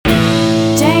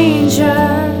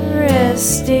danger is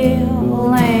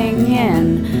stealing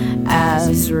in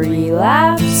as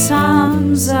relapse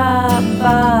hums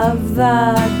above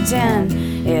the din.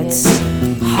 It's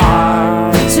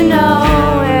hard to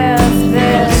know if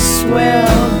this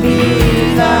will be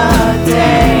the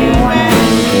day when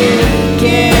you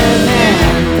give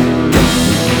in.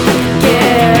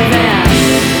 Give in.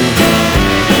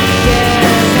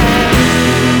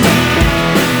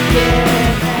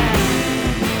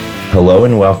 Hello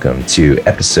and welcome to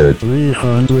episode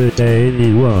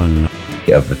 381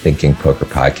 of the Thinking Poker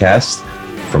Podcast.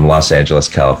 From Los Angeles,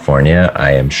 California,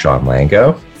 I am Sean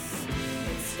Lango.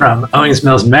 From Owings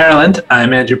Mills, Maryland,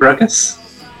 I'm Andrew Brokus.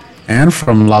 And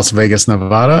from Las Vegas,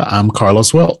 Nevada, I'm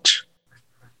Carlos Welch.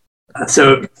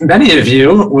 So many of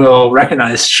you will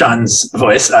recognize Sean's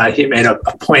voice. He made a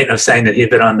point of saying that he'd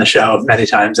been on the show many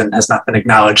times and has not been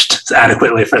acknowledged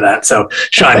adequately for that. So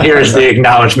Sean, here's the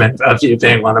acknowledgement of you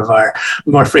being one of our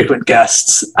more frequent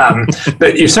guests.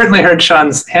 But you certainly heard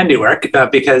Sean's handiwork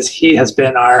because he has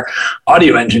been our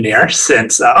audio engineer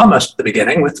since almost the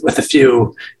beginning with a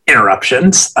few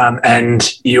interruptions. And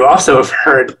you also have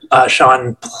heard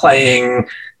Sean playing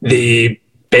the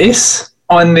bass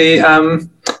on the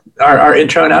our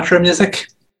intro and outro music.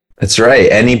 That's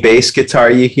right. Any bass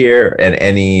guitar you hear and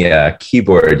any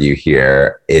keyboard you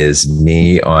hear is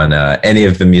me on any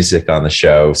of the music on the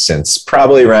show since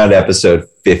probably around episode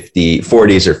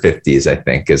 40s or 50s, I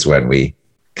think, is when we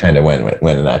kind of went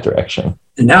in that direction.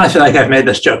 And now I feel like I've made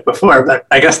this joke before, but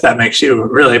I guess that makes you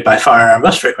really by far our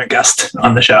most frequent guest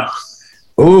on the show.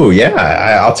 Oh,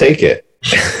 yeah, I'll take it.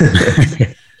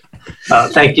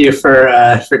 Thank you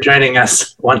for joining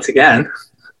us once again.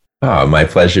 Oh, my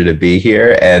pleasure to be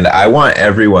here. And I want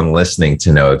everyone listening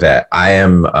to know that I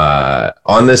am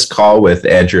on this call with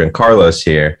Andrew and Carlos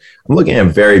here. I'm looking at a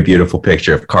very beautiful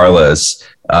picture of Carlos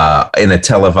in a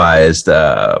televised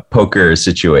poker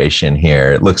situation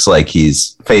here. It looks like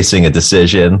he's facing a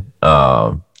decision.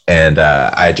 And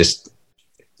I just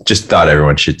thought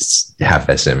everyone should have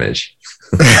this image.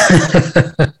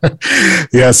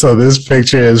 Yeah, so this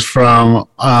picture is from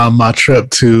my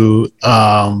trip to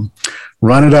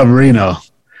Run It Up Reno,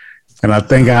 and I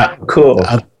think I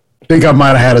might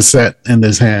have had a set in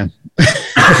this hand.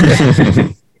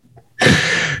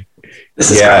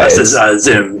 This is Carlos's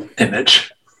Zoom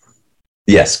image.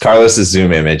 Yes, Carlos's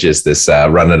Zoom image is this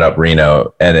Run It Up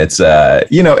Reno, and it's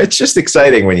it's just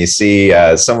exciting when you see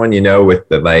someone with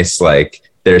the nice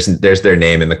there's their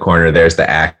name in the corner, there's the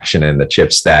action and the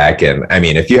chip stack, and I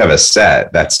mean if you have a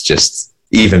set, that's just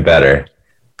even better.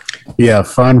 Yeah,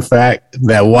 fun fact,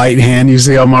 that white hand you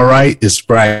see on my right is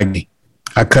Spraggy.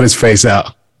 I cut his face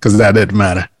out because that didn't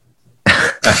matter.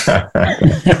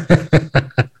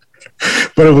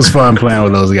 But it was fun playing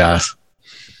with those guys.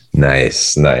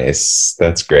 Nice.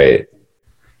 That's great.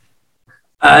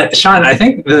 Sean, I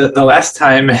think the last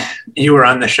time you were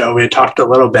on the show, we talked a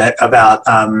little bit about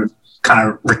kind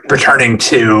of returning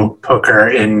to poker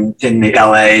in the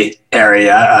LA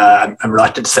area. I'm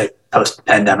reluctant to say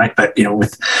post-pandemic, but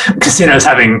with casinos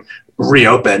having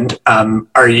reopened,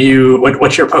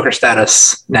 what's your poker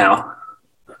status now?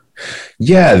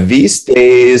 Yeah, these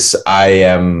days I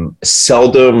am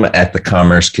seldom at the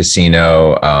Commerce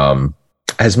Casino.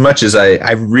 As much as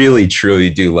I really truly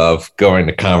do love going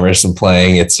to Commerce and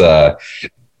playing,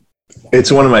 it's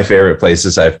one of my favorite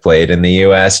places I've played in the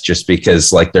US just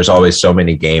because there's always so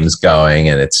many games going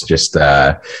and it's just,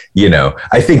 I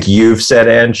think you've said,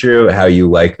 Andrew, how you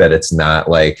like that it's not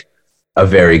a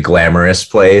very glamorous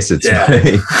place. It's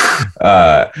a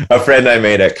friend I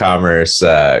made at Commerce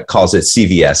calls it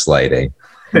CVS lighting.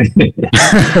 I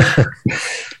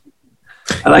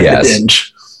like the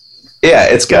dinge. Yeah,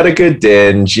 it's got a good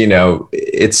dinge.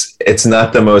 It's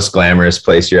not the most glamorous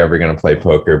place you're ever going to play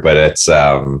poker, but it's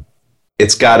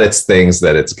got its things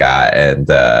that it's got, and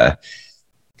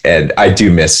I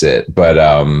do miss it. But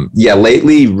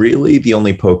lately, really, the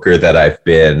only poker that I've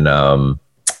been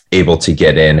able to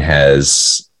get in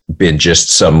has been just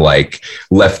some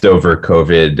leftover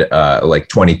COVID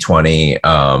 2020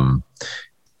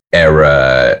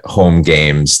 era home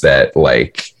games that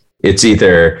it's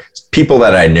either people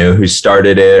that I knew who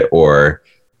started it or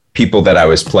people that I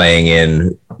was playing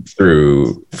in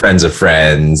through friends of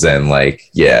friends, and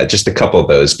just a couple of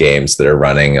those games that are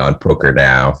running on Poker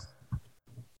Now.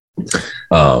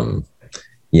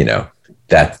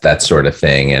 That sort of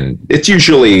thing. And it's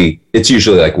usually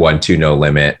 1-2 no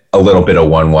limit, a little bit of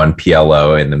 1-1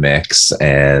 PLO in the mix.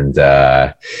 And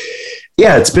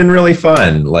it's been really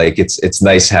fun. It's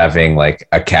nice having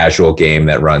a casual game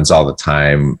that runs all the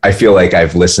time. I feel like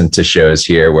I've listened to shows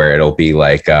here where it'll be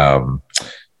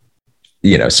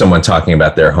someone talking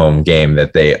about their home game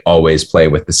that they always play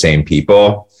with the same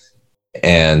people.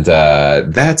 And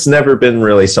that's never been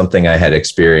really something I had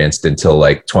experienced until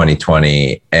like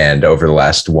 2020. And over the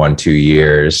last 1-2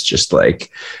 years, just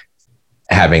like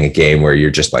having a game where you're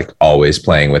just like always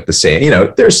playing with the same,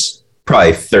 there's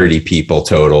probably 30 people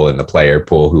total in the player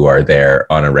pool who are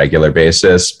there on a regular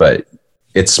basis, but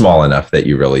it's small enough that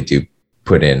you really do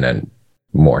put in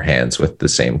more hands with the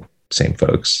same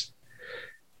folks.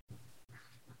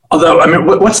 Although, I mean,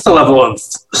 what's the level of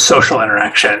social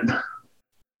interaction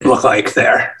look like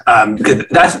there? Because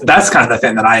that's kind of the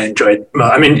thing that I enjoyed.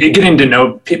 I mean, getting to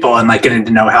know people and like getting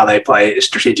to know how they play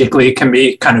strategically can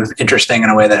be kind of interesting in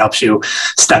a way that helps you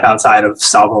step outside of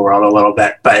Solver World a little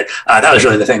bit. But that was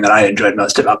really the thing that I enjoyed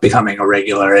most about becoming a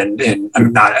regular in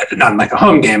not in like a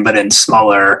home game, but in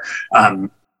smaller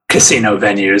casino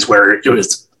venues where it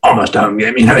was almost a home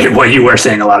game. What you were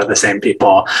seeing a lot of the same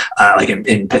people, like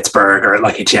in Pittsburgh or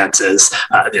Lucky Chances.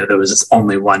 There was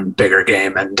only one bigger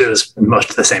game, and it was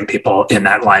most of the same people in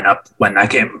that lineup when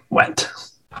that game went.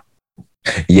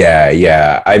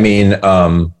 Yeah. I mean,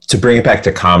 to bring it back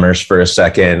to Commerce for a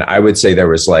second, I would say there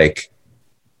was like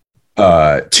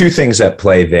two things at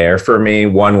play there for me.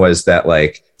 One was that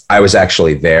like I was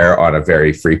actually there on a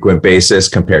very frequent basis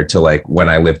compared to like when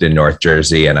I lived in North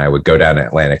Jersey and I would go down to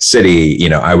Atlantic City,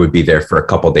 I would be there for a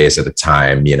couple days at a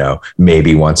time,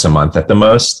 maybe once a month at the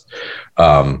most.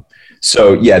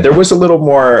 So yeah, there was a little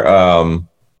more,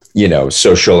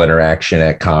 social interaction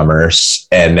at Commerce.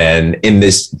 And then in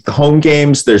this home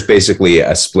games, there's basically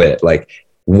a split. Like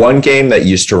one game that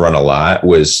used to run a lot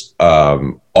was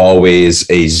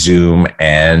always a Zoom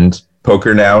and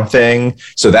Poker Now thing.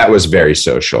 So that was very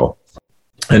social.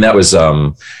 And that was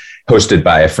hosted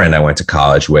by a friend I went to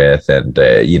college with and,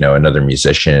 another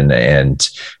musician. And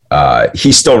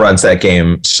he still runs that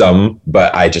game some,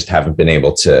 but I just haven't been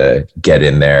able to get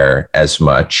in there as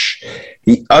much.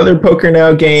 The other Poker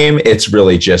Now game, it's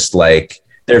really just like,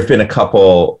 there have been a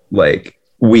couple like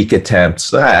weak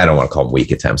attempts. I don't want to call them weak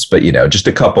attempts, but, just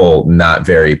a couple not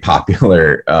very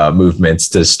popular movements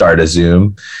to start a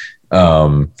Zoom.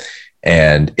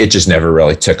 And it just never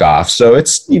really took off. So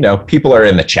it's, people are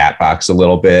in the chat box a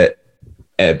little bit,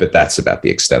 but that's about the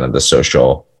extent of the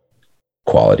social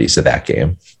qualities of that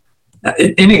game.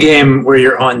 In a game where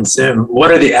you're on Zoom,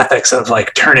 what are the ethics of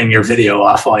like turning your video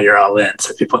off while you're all in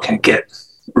so people can't get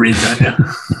reads on you?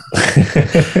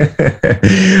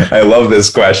 I love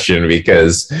this question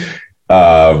because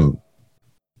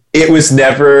it was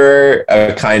never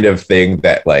a kind of thing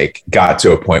that like got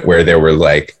to a point where there were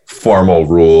like formal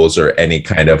rules or any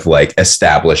kind of like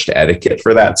established etiquette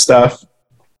for that stuff.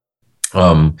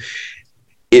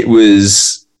 It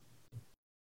was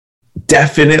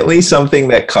definitely something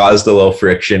that caused a little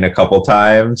friction a couple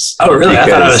times. Oh, really? I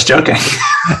thought I was joking.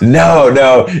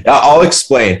 No. I'll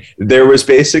explain. There was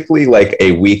basically like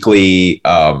a weekly,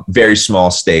 very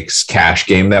small stakes cash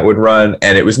game that would run,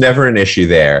 and it was never an issue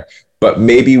there. But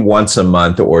maybe once a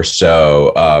month or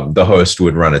so, the host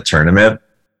would run a tournament.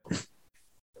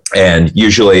 And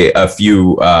usually a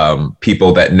few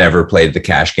people that never played the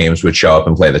cash games would show up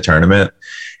and play the tournament.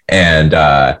 And,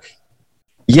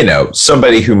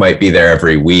 somebody who might be there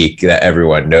every week that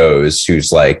everyone knows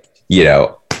who's like,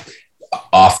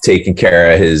 off taking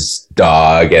care of his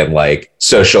dog and like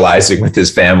socializing with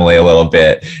his family a little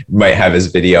bit might have his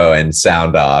video and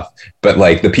sound off. But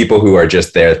like the people who are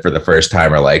just there for the first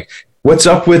time are like, what's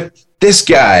up with this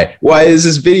guy? Why is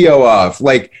his video off?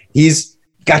 Like he's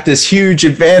got this huge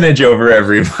advantage over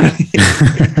everybody.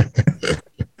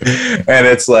 And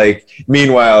it's like,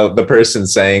 meanwhile, the person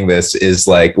saying this is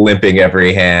like limping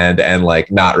every hand and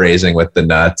like not raising with the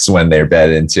nuts when they're bet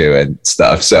into and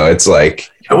stuff. So it's like,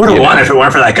 I would have won if it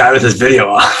weren't for that guy with his video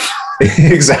off.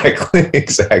 Exactly.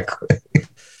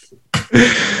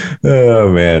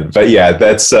 Oh man. But yeah,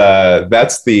 that's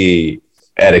the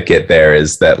etiquette there,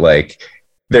 is that like,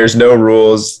 there's no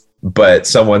rules, but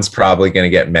someone's probably going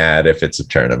to get mad if it's a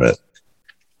tournament.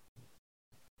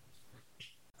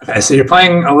 Okay, so you're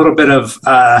playing a little bit of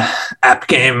app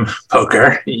game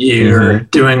poker. You're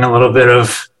doing a little bit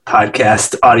of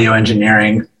podcast audio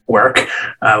engineering work.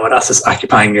 What else is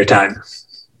occupying your time?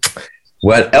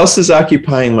 What else is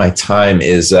occupying my time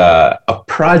is a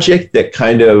project that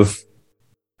kind of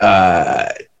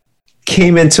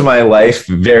came into my life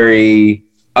very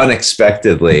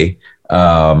unexpectedly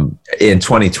in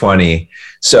 2020.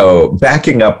 So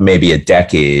backing up maybe a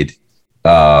decade,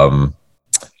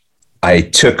 I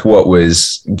took what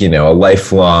was, a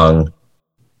lifelong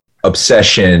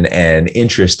obsession and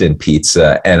interest in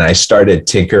pizza, and I started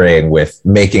tinkering with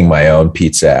making my own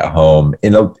pizza at home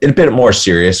in a bit more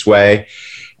serious way.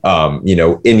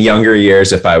 In younger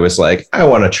years, if I was like, I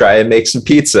want to try and make some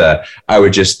pizza, I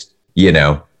would just,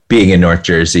 being in North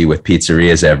Jersey with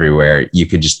pizzerias everywhere, you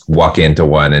could just walk into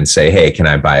one and say, hey, can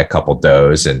I buy a couple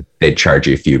doughs? And they'd charge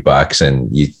you a few bucks, and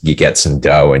you get some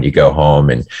dough and you go home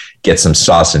and get some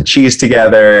sauce and cheese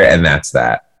together. And that's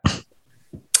that.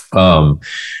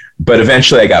 But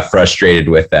eventually I got frustrated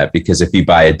with that, because if you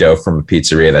buy a dough from a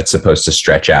pizzeria that's supposed to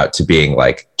stretch out to being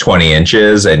like 20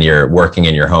 inches and you're working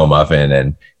in your home oven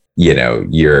and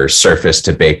your surface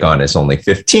to bake on is only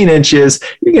 15 inches,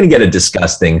 you're going to get a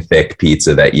disgusting thick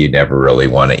pizza that you never really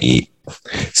want to eat.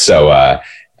 So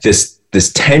this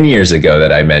 10 years ago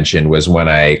that I mentioned was when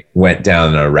I went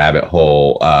down a rabbit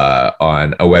hole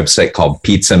on a website called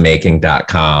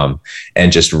pizzamaking.com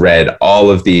and just read all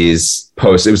of these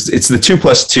posts. It's the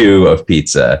 2+2 of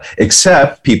pizza,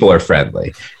 except people are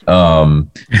friendly.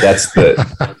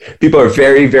 People are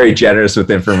very, very generous with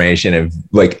information, and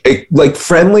like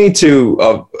friendly to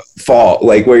a fault,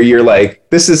 like where you're like,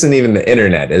 this isn't even the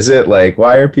internet, is it? Like,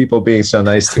 why are people being so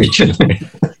nice to each other?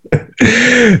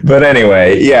 But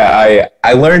anyway, yeah,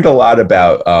 I learned a lot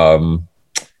about,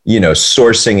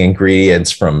 sourcing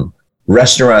ingredients from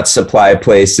restaurant supply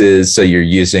places. So you're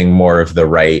using more of the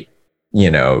right,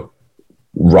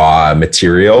 raw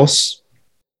materials.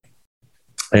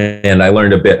 And I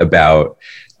learned a bit about,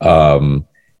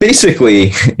 basically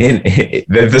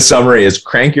the summary is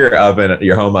crank your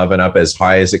home oven up as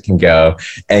high as it can go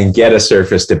and get a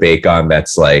surface to bake on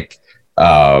that's like,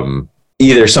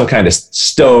 either some kind of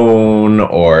stone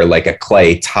or like a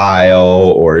clay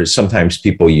tile, or sometimes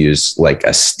people use like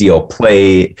a steel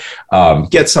plate.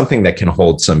 Get something that can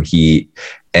hold some heat.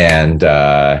 And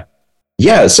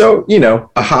so,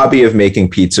 a hobby of making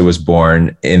pizza was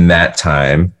born in that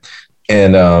time.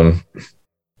 And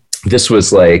this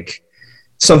was like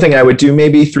something I would do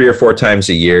maybe 3 or 4 times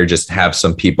a year, just have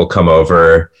some people come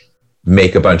over,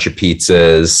 make a bunch of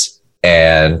pizzas.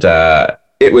 And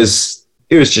it was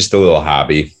just a little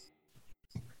hobby.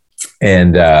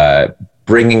 And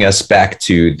bringing us back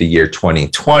to the year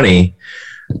 2020,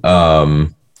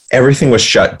 everything was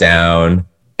shut down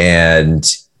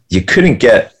and you couldn't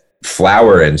get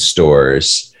flour in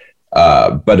stores.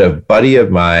 But a buddy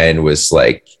of mine was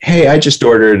like, hey, I just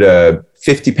ordered a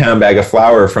 50-pound bag of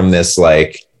flour from this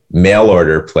like mail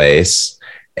order place.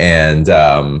 And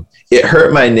it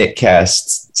hurt my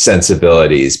Knitcast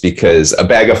sensibilities, because a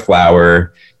bag of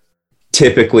flour,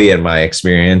 typically in my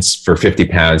experience, for 50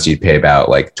 pounds, you'd pay about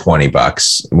like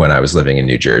 $20 when I was living in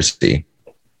New Jersey.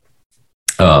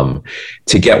 To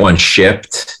get one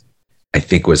shipped, I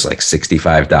think was like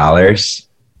 $65.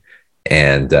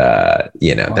 And, wow.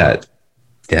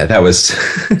 that was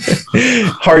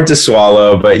hard to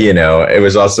swallow, but it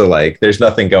was also like, there's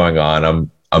nothing going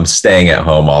on. I'm staying at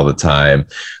home all the time.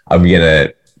 I'm going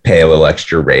to pay a little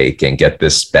extra rake and get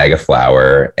this bag of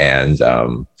flour. And,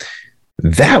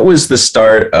 that was the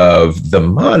start of the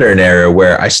modern era,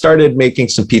 where I started making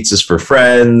some pizzas for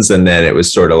friends. And then it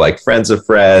was sort of like friends of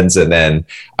friends. And then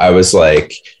I was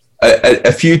like,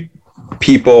 a few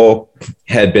people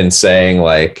had been saying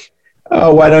like,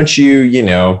 oh, why don't you,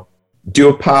 do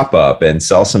a pop-up and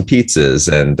sell some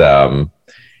pizzas? And,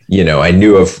 I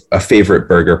knew of a favorite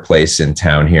burger place in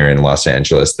town here in Los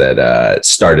Angeles that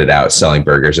started out selling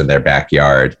burgers in their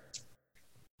backyard.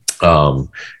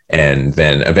 And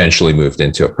then eventually moved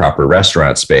into a proper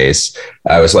restaurant space.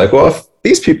 I was like, well, if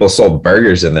these people sold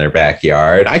burgers in their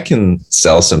backyard, I can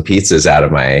sell some pizzas out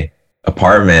of my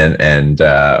apartment and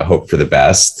hope for the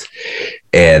best.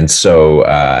 And so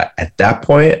at that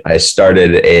point, I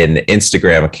started an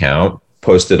Instagram account,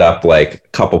 posted up like a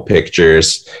couple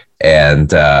pictures,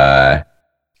 and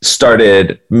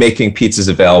started making pizzas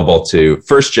available to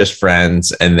first just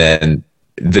friends and then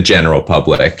the general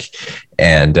public.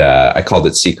 And I called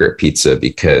it Secret Pizza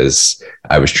because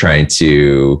I was trying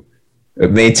to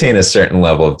maintain a certain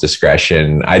level of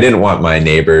discretion. I didn't want my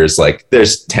neighbors, like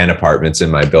there's 10 apartments in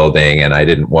my building, and I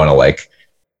didn't want to like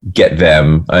get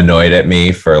them annoyed at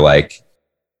me for like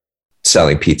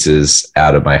selling pizzas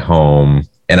out of my home.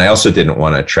 And I also didn't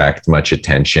want to attract much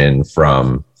attention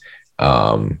from,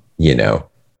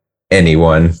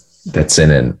 anyone that's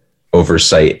in an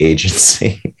oversight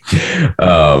agency.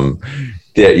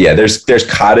 There's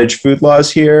cottage food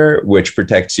laws here, which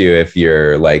protects you if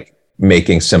you're like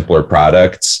making simpler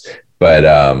products.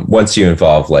 But once you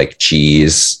involve like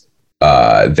cheese,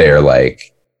 they're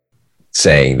like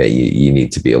saying that you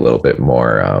need to be a little bit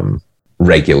more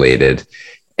regulated.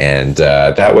 And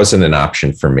that wasn't an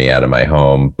option for me out of my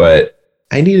home, but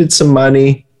I needed some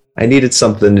money. I needed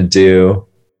something to do.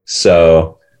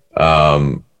 So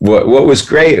what was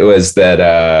great was that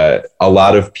a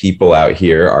lot of people out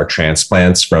here are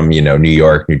transplants from, New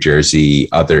York, New Jersey,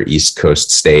 other East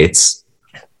Coast states.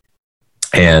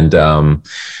 And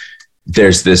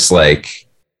there's this like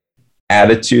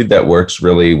attitude that works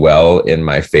really well in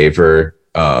my favor.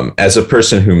 As a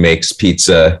person who makes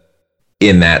pizza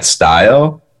in that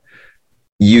style,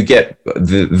 you get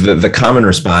the common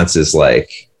response is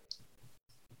like,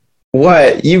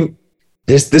 what,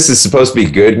 this is supposed to be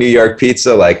good New York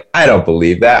pizza? Like, I don't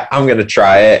believe that. I'm going to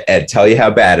try it and tell you how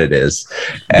bad it is.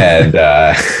 And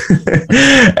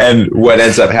and what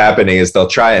ends up happening is they'll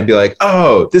try it and be like,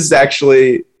 oh, this is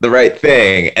actually the right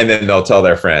thing. And then they'll tell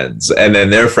their friends. And then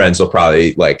their friends will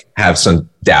probably like have some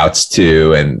doubts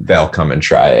too, and they'll come and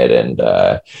try it. And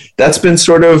that's been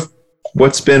sort of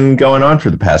what's been going on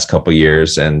for the past couple of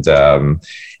years. And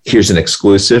here's an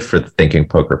exclusive for the Thinking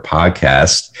Poker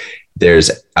podcast. There's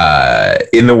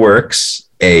in the works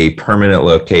a permanent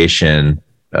location,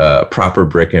 proper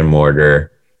brick and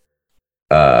mortar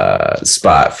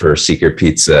spot for Secret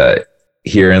Pizza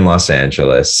here in Los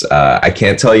Angeles. I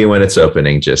can't tell you when it's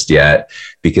opening just yet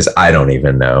because I don't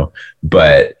even know.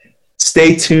 But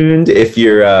stay tuned if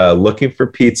you're looking for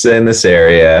pizza in this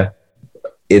area.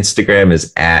 Instagram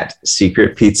is at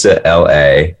Secret Pizza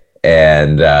LA,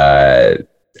 and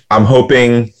I'm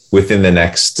hoping within the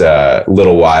next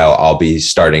little while, I'll be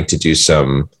starting to do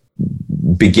some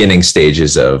beginning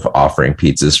stages of offering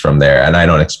pizzas from there. And I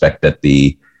don't expect that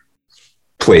the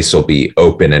place will be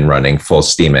open and running full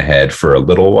steam ahead for a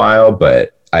little while,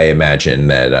 but I imagine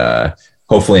that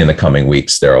hopefully in the coming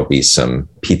weeks, there will be some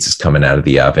pizzas coming out of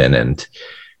the oven. And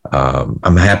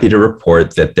I'm happy to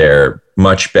report that they're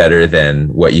much better than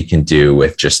what you can do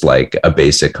with just like a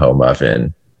basic home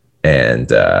oven.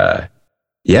 And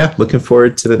yeah, looking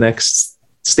forward to the next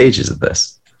stages of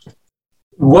this.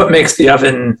 What makes the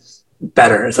oven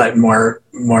better? Is that more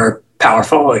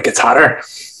powerful? It gets hotter?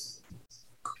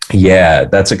 Yeah,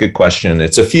 that's a good question.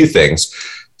 It's a few things.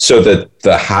 So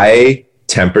the high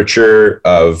temperature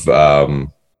of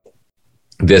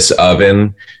this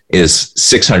oven is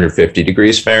 650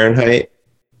 degrees Fahrenheit.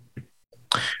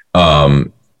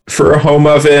 For a home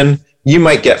oven, you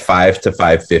might get 5 to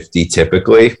 550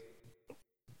 typically.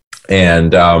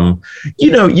 And,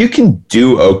 you can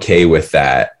do okay with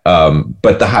that.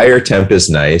 But the higher temp is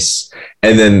nice.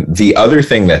 And then the other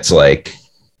thing that's like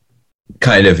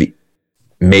kind of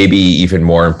maybe even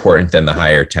more important than the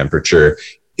higher temperature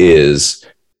is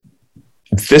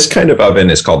this kind of oven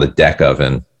is called a deck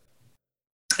oven.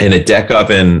 And a deck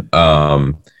oven,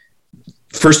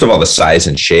 first of all, the size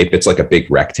and shape, it's like a big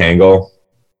rectangle.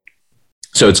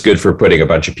 So it's good for putting a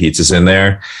bunch of pizzas in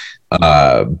there.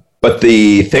 But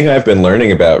the thing I've been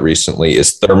learning about recently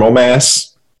is thermal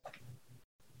mass.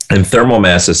 And thermal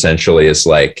mass essentially is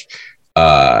like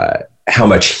how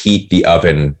much heat the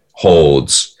oven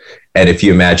holds. And if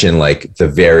you imagine like the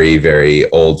very, very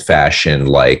old fashioned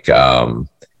like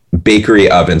bakery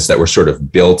ovens that were sort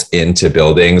of built into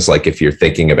buildings, like if you're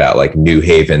thinking about like New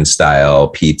Haven style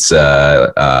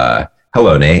pizza,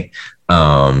 hello, Nate.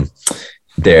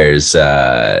 There's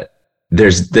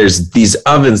these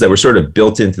ovens that were sort of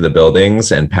built into the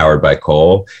buildings and powered by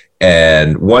coal.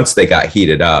 And once they got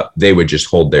heated up, they would just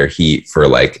hold their heat for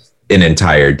like an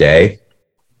entire day.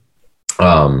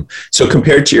 So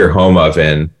compared to your home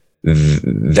oven,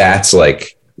 that's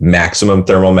like maximum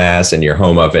thermal mass, and your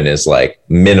home oven is like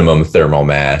minimum thermal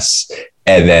mass.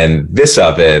 And then this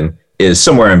oven is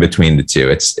somewhere in between the two.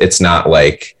 It's not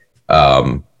like,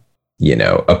 a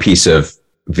piece of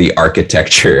the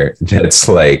architecture that's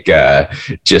like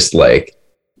just like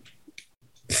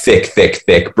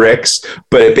thick bricks,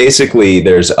 but basically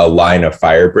there's a line of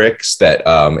fire bricks that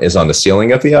is on the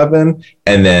ceiling of the oven,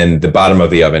 and then the bottom of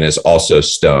the oven is also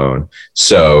stone.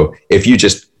 So if you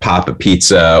just pop a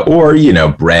pizza or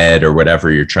bread or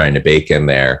whatever you're trying to bake in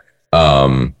there,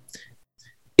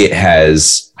 it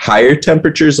has higher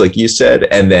temperatures, like you said,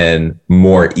 and then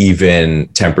more even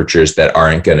temperatures that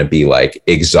aren't going to be like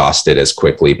exhausted as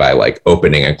quickly by like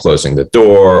opening and closing the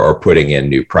door or putting in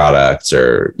new products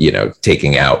or,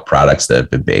 taking out products that have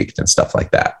been baked and stuff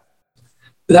like that.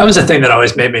 That was the thing that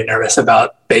always made me nervous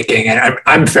about baking. And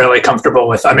I'm fairly comfortable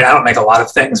with, I don't make a lot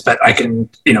of things, but I can,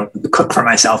 cook for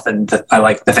myself, and I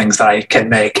like the things that I can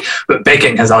make. But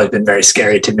baking has always been very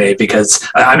scary to me because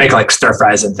I make like stir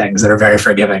fries and things that are very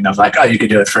forgiving of like, oh, you could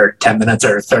do it for 10 minutes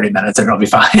or 30 minutes and it'll be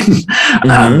fine.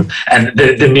 Mm-hmm. And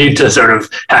the need to sort of,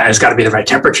 it's got to be the right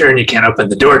temperature, and you can't open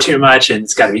the door too much, and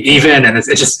it's got to be even. And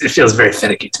it feels very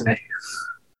finicky to me.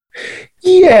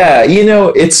 Yeah.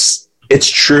 It's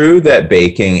true that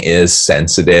baking is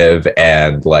sensitive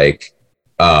and like,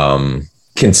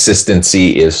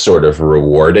 consistency is sort of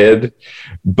rewarded.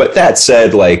 But that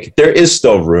said, like, there is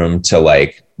still room to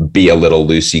like be a little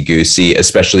loosey goosey,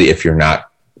 especially if you're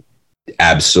not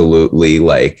absolutely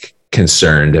like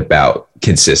concerned about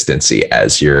consistency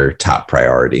as your top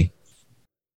priority.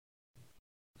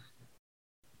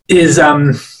 Is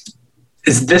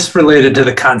this related to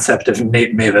the concept of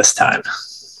Nate Mavis time?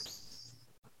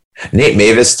 Nate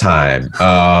Mavis time.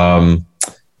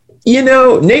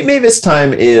 Nate Mavis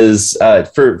time is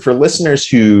for listeners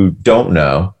who don't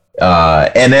know,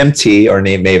 NMT or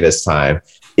Nate Mavis time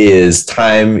is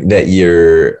time that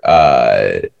you're.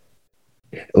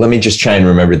 Let me just try and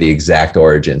remember the exact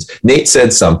origins. Nate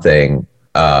said something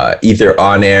either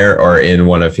on air or in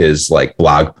one of his like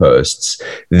blog posts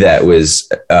that was,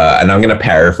 and I'm going to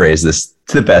paraphrase this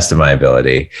to the best of my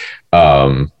ability.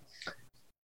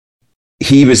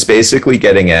 He was basically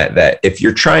getting at that if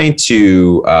you're trying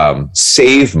to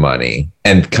save money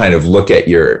and kind of look at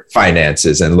your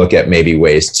finances and look at maybe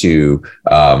ways to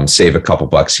save a couple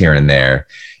bucks here and there,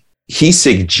 he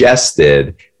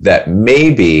suggested that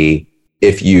maybe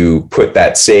if you put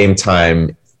that same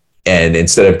time and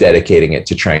instead of dedicating it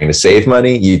to trying to save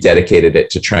money, you dedicated it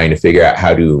to trying to figure out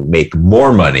how to make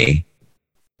more money,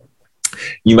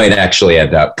 you might actually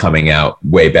end up coming out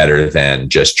way better than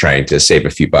just trying to save a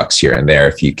few bucks here and there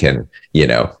if you can,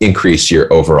 increase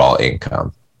your overall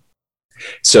income.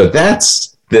 So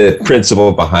that's the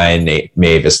principle behind Nate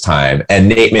Mavis time. And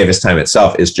Nate Mavis time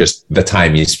itself is just the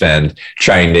time you spend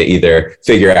trying to either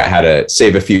figure out how to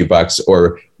save a few bucks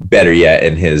or, better yet,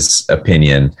 in his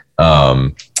opinion,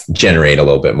 generate a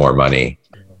little bit more money.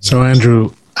 So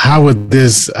Andrew, how would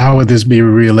this be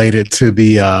related to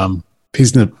the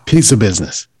pizza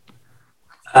business?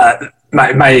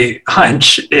 My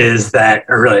hunch is that,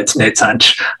 or really it's Nate's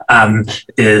hunch,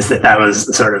 is that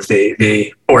was sort of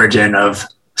the origin of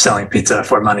selling pizza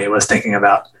for money, was thinking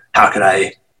about how could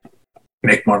I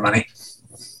make more money.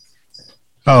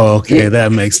 Oh, okay.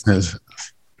 That makes sense.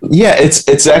 Yeah,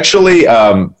 it's actually,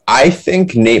 I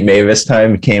think Nate Mavis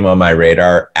time came on my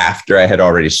radar after I had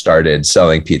already started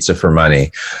selling pizza for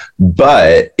money,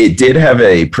 but it did have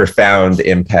a profound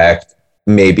impact,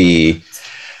 maybe,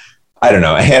 I don't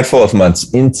know, a handful of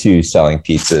months into selling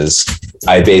pizzas.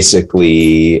 I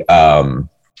basically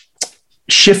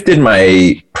shifted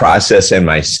my process and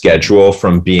my schedule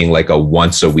from being like a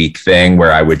once a week thing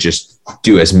where I would just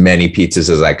do as many pizzas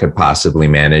as I could possibly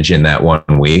manage in that 1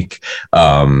 week.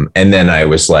 And then I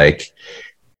was like,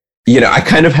 I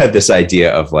kind of had this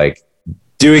idea of like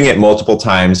doing it multiple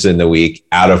times in the week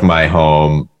out of my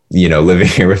home, living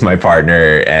here with my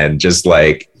partner and just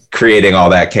like creating all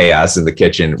that chaos in the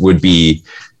kitchen would be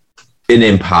an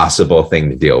impossible thing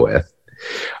to deal with.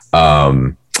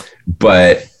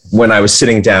 But when I was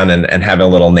sitting down and having a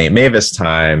little Nate Mavis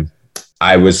time,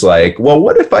 I was like, well,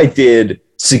 what if I did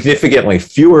significantly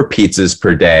fewer pizzas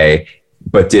per day,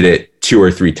 but did it 2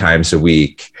 or 3 times a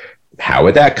week? How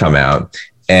would that come out?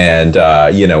 And,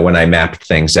 when I mapped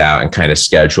things out and kind of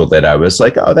scheduled it, I was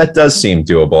like, oh, that does seem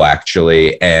doable,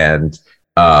 actually. And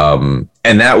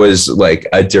that was like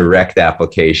a direct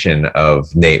application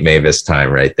of Nate Mavis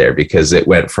time right there, because it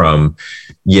went from,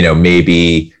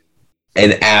 maybe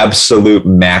an absolute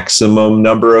maximum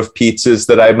number of pizzas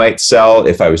that I might sell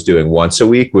if I was doing once a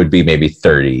week would be maybe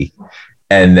 30.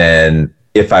 And then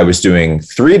if I was doing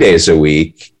 3 days a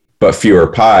week, but fewer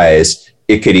pies,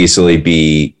 it could easily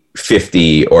be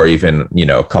 50 or even,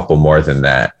 a couple more than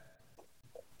that.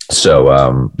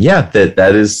 So,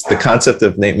 that is the concept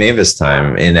of Nate Mavis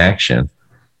time in action.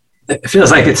 It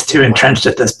feels like it's too entrenched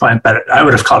at this point, but I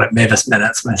would have called it Mavis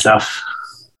minutes myself.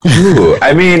 Ooh,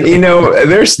 I mean,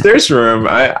 there's room.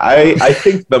 I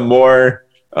think the more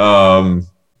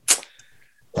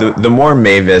the more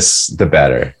Mavis, the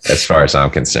better, as far as I'm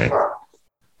concerned.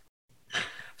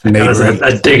 That was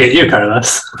a dig at you,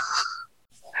 Carlos.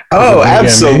 Oh,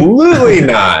 absolutely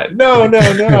not. No.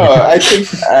 I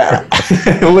think,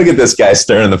 look at this guy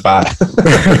stirring the pot.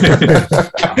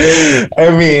 I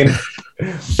mean,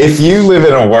 if you live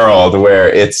in a world where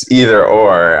it's either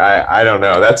or, I don't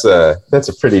know. That's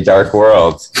a pretty dark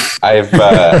world. I've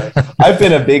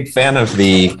been a big fan of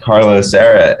the Carlos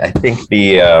era. I think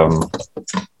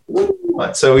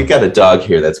so we got a dog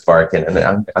here that's barking, and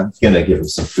I'm gonna give him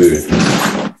some food.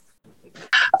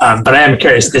 But I am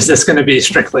curious, is this going to be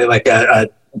strictly like a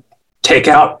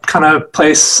takeout kind of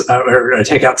place or a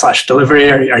takeout /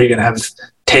 delivery? Are you going to have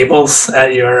tables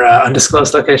at your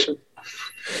undisclosed location?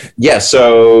 Yeah,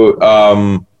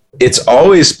 so it's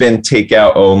always been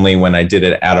takeout only when I did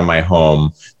it out of my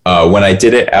home. When I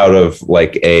did it out of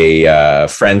like a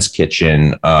friend's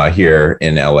kitchen here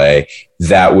in LA,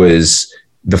 that was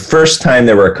the first time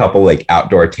there were a couple like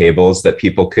outdoor tables that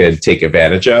people could take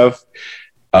advantage of.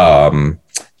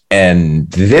 And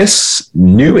this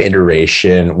new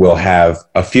iteration will have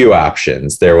a few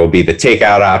options. There will be the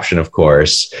takeout option, of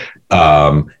course.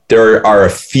 There are a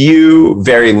few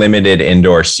very limited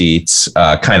indoor seats,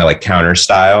 kind of like counter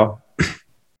style.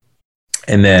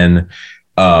 And then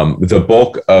the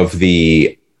bulk of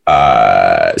the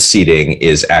seating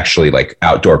is actually like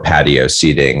outdoor patio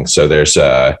seating. So there's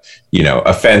a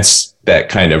fence that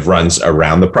kind of runs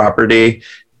around the property.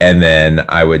 And then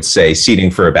I would say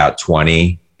seating for about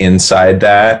 20 inside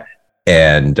that.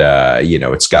 And,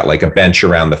 it's got like a bench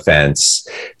around the fence,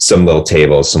 some little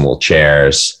tables, some little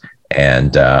chairs.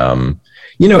 And,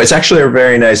 it's actually a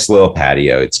very nice little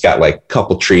patio. It's got like a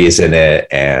couple trees in it.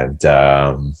 And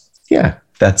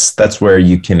that's where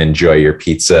you can enjoy your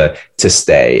pizza to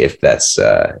stay if that's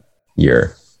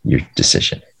your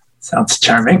decision. Sounds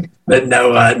charming, but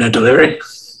no delivery.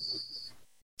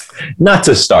 Not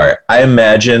to start. I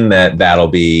imagine that'll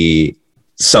be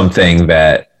something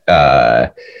that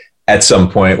at some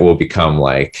point will become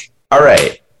like, all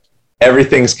right,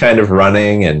 everything's kind of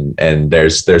running and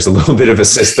there's a little bit of a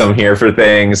system here for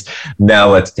things. Now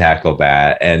let's tackle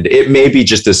that. And it may be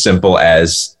just as simple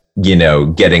as,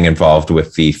 getting involved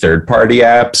with the third-party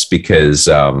apps because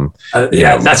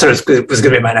that's what was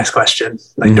going to be my next question,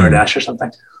 like DoorDash or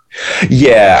something.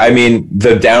 Yeah, I mean,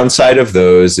 the downside of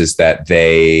those is that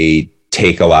they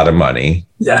take a lot of money.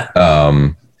 Yeah.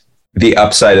 The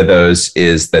upside of those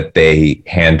is that they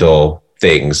handle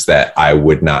things that I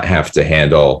would not have to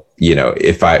handle,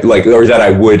 if I or that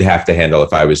I would have to handle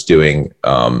if I was doing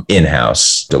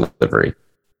in-house delivery.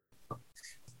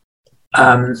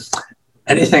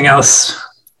 Anything else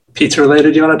pizza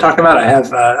related you want to talk about? I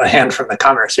have a hand from the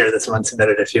commerce here that's one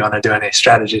submitted if you want to do any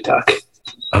strategy talk.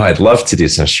 Oh, I'd love to do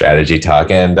some strategy talk.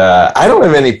 And I don't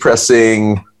have any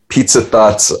pressing pizza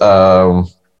thoughts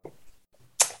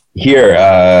here,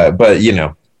 but,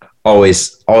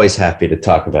 always happy to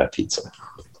talk about pizza.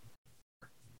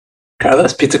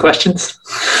 Carlos, pizza questions?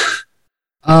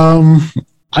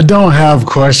 I don't have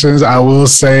questions. I will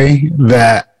say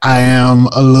that I am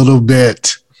a little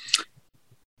bit...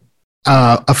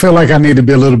 I feel like I need to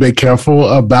be a little bit careful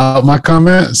about my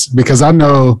comments because I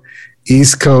know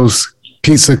East Coast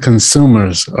pizza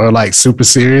consumers are like super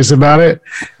serious about it.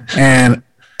 And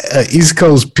East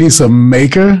Coast pizza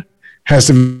maker has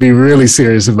to be really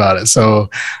serious about it. So,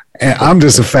 and I'm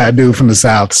just a fat dude from the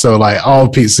South. So like all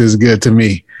pizza is good to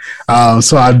me.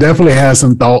 So I definitely had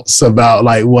some thoughts about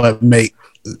like what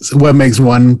makes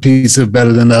one pizza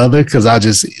better than the other, because I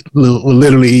just will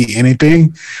literally eat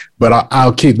anything. But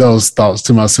I'll keep those thoughts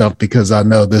to myself because I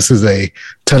know this is a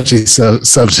touchy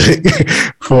subject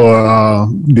for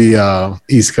the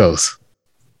East Coast.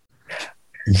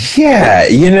 Yeah,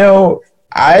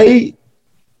 I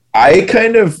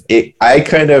kind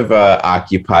of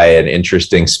occupy an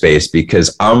interesting space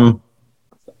because I'm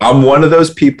one of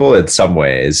those people in some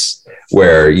ways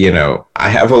where, I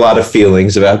have a lot of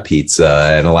feelings about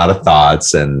pizza and a lot of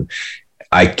thoughts and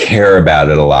I care about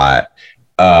it a lot.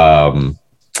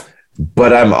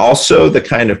 But I'm also the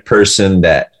kind of person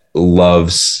that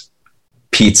loves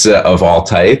pizza of all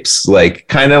types, like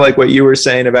kind of like what you were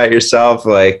saying about yourself.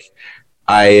 Like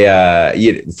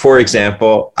for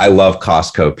example, I love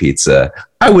Costco pizza.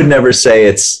 I would never say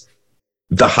it's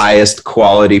the highest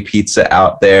quality pizza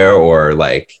out there or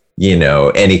like,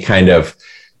 any kind of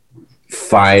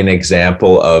fine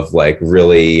example of like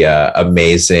really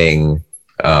amazing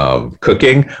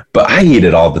cooking, but I eat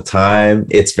it all the time.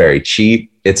 It's very cheap.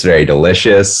 It's very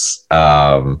delicious.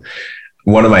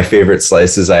 One of my favorite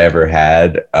slices I ever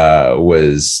had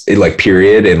was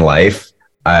period in life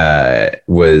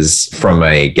was from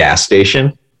a gas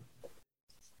station.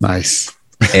 Nice.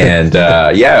 And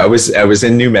I was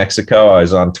in New Mexico. I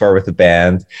was on tour with a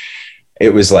band.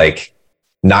 It was like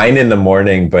 9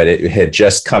 a.m, but it had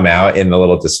just come out in the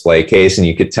little display case and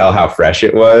you could tell how fresh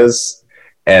it was.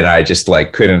 And I just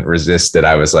couldn't resist it.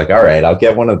 I was like, all right, I'll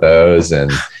get one of those.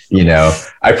 And,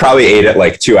 I probably ate it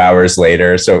like 2 hours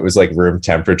later. So it was like room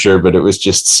temperature, but it was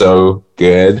just so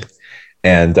good.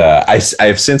 And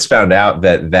I've since found out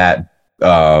that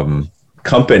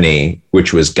company,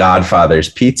 which was Godfather's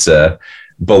Pizza,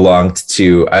 belonged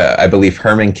to, I believe,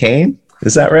 Herman Cain.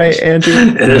 Is that right, Andrew?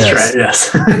 It is right,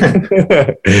 yes.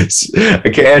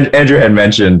 Okay, Andrew had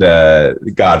mentioned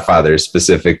Godfather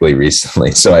specifically recently,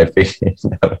 so I figured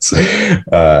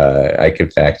I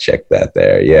could fact check that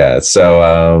there. Yeah,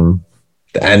 so,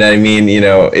 and I mean,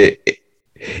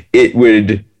 it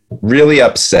would really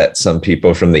upset some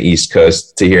people from the East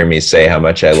Coast to hear me say how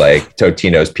much I like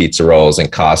Totino's pizza rolls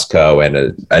and Costco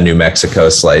and a New Mexico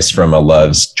slice from a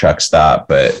Love's truck stop.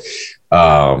 But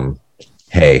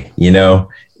hey,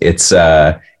 it's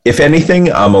if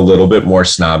anything, I'm a little bit more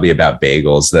snobby about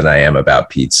bagels than I am about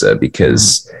pizza,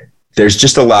 because there's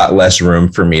just a lot less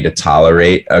room for me to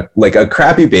tolerate. A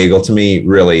crappy bagel to me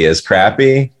really is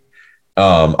crappy.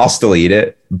 I'll still eat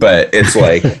it, but it's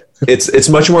like it's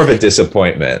much more of a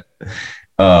disappointment.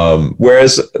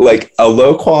 Whereas like a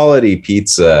low quality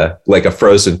pizza, like a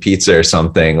frozen pizza or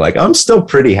something, like I'm still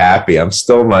pretty happy. I'm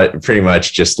still pretty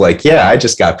much just like, yeah, I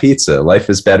just got pizza.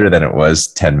 Life is better than it was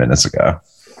 10 minutes ago.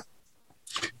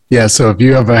 Yeah. So if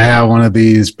you ever have one of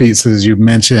these pizzas you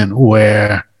mentioned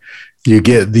where you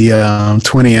get the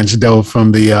 20-inch dough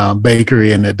from the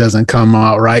bakery and it doesn't come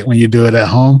out right when you do it at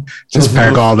home, just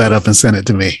pack all that up and send it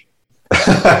to me.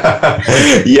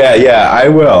 Yeah, I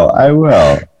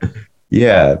will.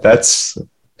 Yeah, that's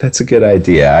a good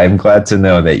idea. I'm glad to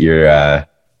know that you're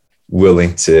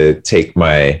willing to take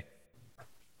my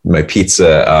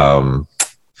pizza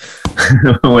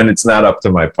when it's not up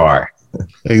to my par.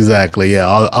 Exactly. Yeah,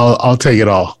 I'll take it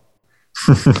all.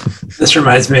 This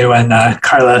reminds me when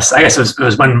Carlos, I guess it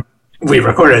was when we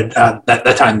recorded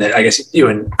that time that I guess you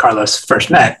and Carlos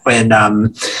first met, when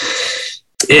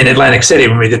in Atlantic City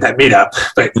when we did that meetup.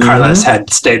 But Carlos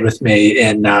had stayed with me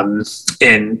in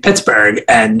Pittsburgh,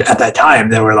 and at that time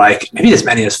there were like maybe as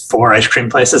many as 4 ice cream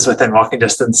places within walking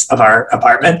distance of our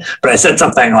apartment. But I said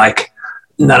something like,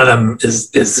 none of them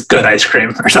is good ice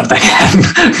cream or something.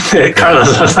 And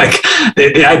Carlos was like,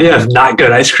 the idea of not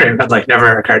good ice cream had like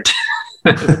never occurred to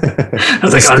I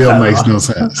was like, still makes no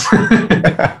sense.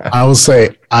 I would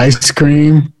say ice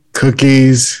cream,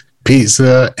 cookies,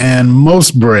 pizza, and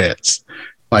most breads.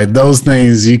 Like those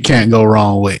things, you can't go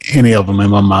wrong with any of them in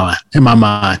my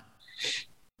mind.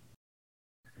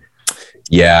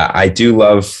 Yeah, I do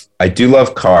love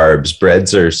carbs.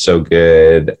 Breads are so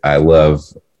good.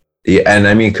 And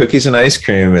I mean, cookies and ice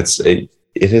cream, it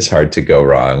is hard to go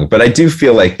wrong. But I do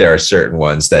feel like there are certain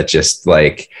ones that just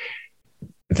like,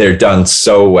 they're done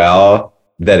so well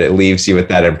that it leaves you with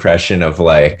that impression of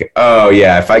like, oh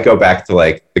yeah, if I go back to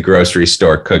like the grocery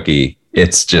store cookie,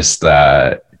 it's just,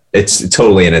 it's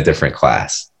totally in a different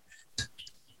class.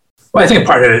 Well, I think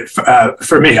part of it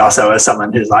for me also as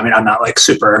someone who's, I mean, I'm not like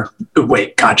super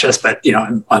weight conscious, but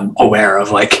I'm aware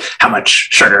of like how much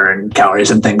sugar and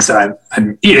calories and things that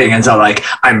I'm eating. And so like,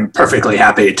 I'm perfectly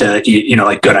happy to eat,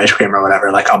 like good ice cream or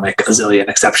whatever. Like I'll make a zillion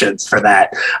exceptions for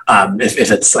that.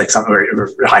 If it's like some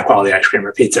high quality ice cream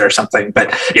or pizza or something,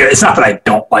 but it's not that I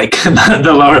don't like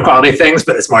the lower quality things,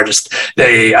 but it's more just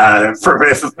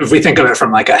if we think of it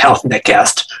from like a health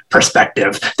Nickcast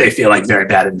perspective, they feel like very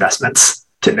bad investments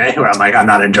to me, where I'm like, I'm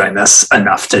not enjoying this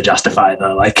enough to justify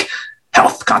the like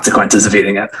health consequences of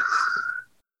eating it.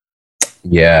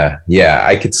 Yeah,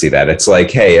 I could see that. It's like,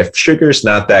 hey, if sugar's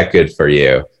not that good for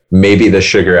you, maybe the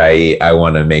sugar I eat, I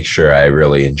want to make sure I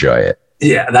really enjoy it.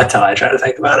 Yeah, that's how I try to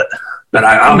think about it. But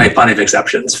I'll make plenty of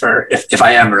exceptions for if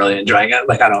I am really enjoying it.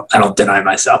 Like I don't deny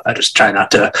myself. I just try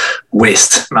not to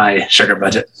waste my sugar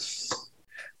budget.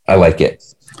 I like it.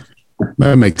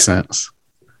 That makes sense.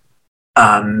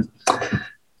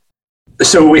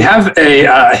 So we have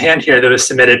a hand here that was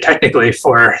submitted technically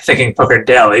for Thinking Poker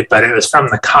Daily, but it was from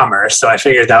the Commerce. So I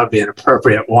figured that would be an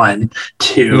appropriate one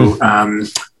to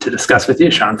discuss with you,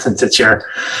 Sean, since it's your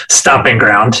stomping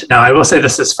ground. Now, I will say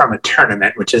this is from a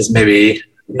tournament, which is maybe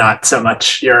not so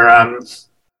much your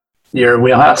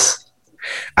wheelhouse.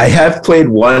 I have played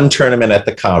one tournament at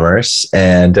the Commerce,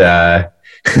 and I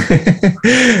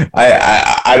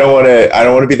don't want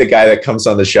to be the guy that comes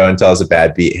on the show and tells a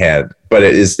bad beat hand, but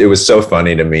it was so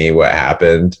funny to me what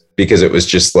happened, because it was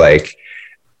just like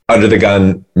under the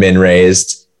gun min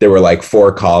raised. There were like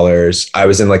 4 callers. I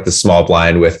was in like the small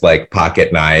blind with like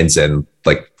pocket nines and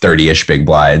like 30-ish big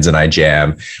blinds, and I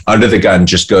jam. Under the gun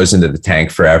just goes into the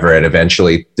tank forever, and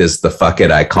eventually does the fuck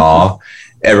it I call.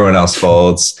 Everyone else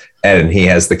folds, and he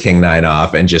has the king 9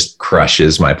 off and just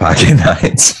crushes my pocket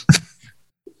nines.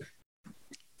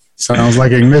 Sounds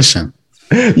like ignition.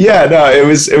 Yeah, no, it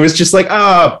was just like,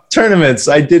 tournaments.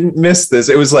 I didn't miss this.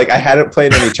 It was like I hadn't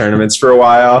played any tournaments for a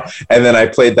while, and then I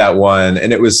played that one,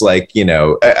 and it was like,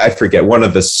 I forget, one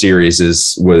of the series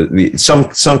was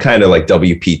some kind of like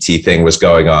WPT thing was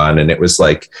going on, and it was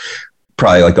like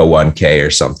probably like a 1K or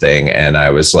something, and I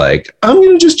was like, I'm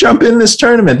gonna just jump in this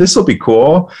tournament. This will be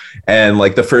cool. And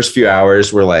like the first few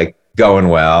hours were like going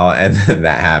well, and then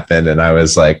that happened, and I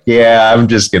was like, yeah, I'm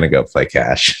just gonna go play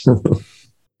cash.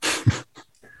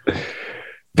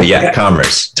 But yeah,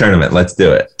 Commerce tournament. Let's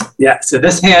do it. Yeah, so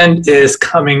this hand is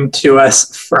coming to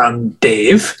us from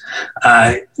Dave.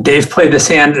 Dave played this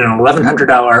hand in an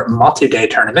 $1,100 multi-day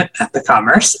tournament at the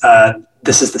Commerce.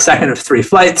 This is the second of 3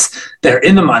 flights. They're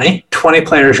in the money. 20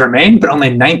 players remain, but only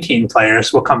 19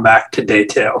 players will come back to day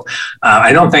 2.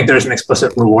 I don't think there's an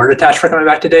explicit reward attached for coming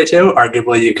back to day 2.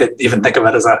 Arguably, you could even think of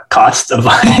it as a cost of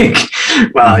like,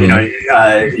 well,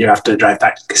 you have to drive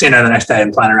back to the casino the next day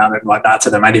and plan around it and whatnot.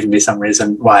 So there might even be some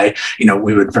reason why,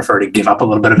 we would prefer to give up a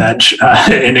little bit of edge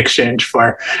in exchange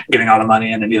for getting all the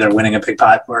money in and either winning a big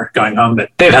pot or going home.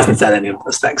 But Dave hasn't said any of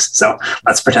those things. So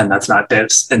let's pretend that's not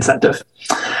Dave's incentive.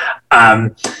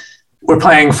 We're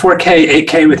playing 4K,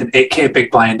 8K with an 8K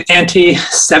big blind ante,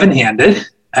 7-handed,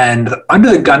 and the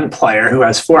under the gun player who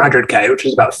has 400K, which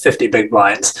is about 50 big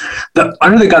blinds, the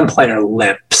under the gun player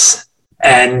limps.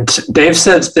 And Dave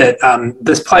says that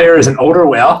this player is an older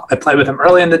whale. I played with him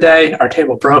early in the day. Our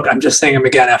table broke. I'm just seeing him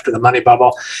again after the money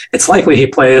bubble. It's likely he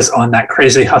plays on that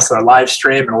Crazy Hustler live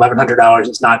stream, and $1,100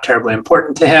 is not terribly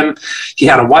important to him. He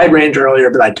had a wide range earlier,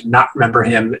 but I did not remember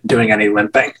him doing any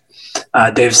limping.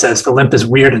 Dave says the limp is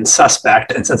weird and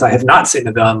suspect, and since I have not seen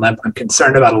the villain limp, I'm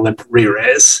concerned about a limp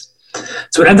re-raise.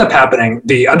 So what ends up happening,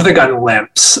 the under the gun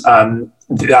limps, the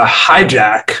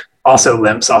hijack also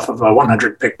limps off of a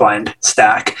 100 big blind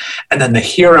stack, and then the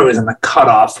hero is in the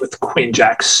cutoff with queen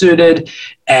jack suited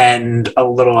and a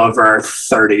little over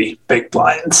 30 big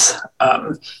blinds.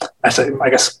 Actually, I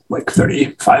guess like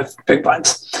 35 big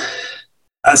blinds.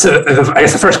 So I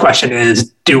guess the first question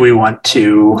is, do we want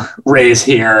to raise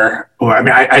here? Or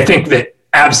I think that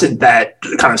absent that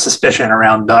kind of suspicion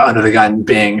around the under the gun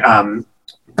being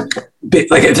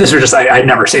like, if this were just, I'd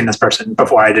never seen this person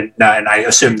before, I didn't know, and I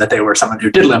assumed that they were someone who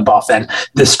did limp off, then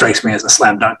this strikes me as a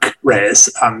slam dunk raise.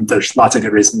 There's lots of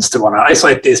good reasons to want to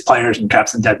isolate these players and trap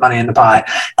some dead money in the pot.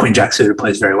 Queen jack suited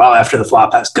plays very well after the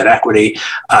flop, has good equity.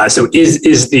 So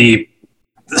is the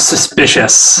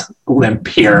suspicious limp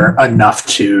here enough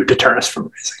to deter us from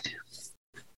raising?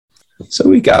 So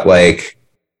we got like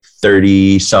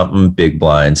 30 something big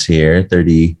blinds here,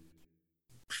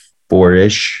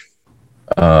 34-ish.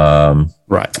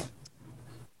 Right.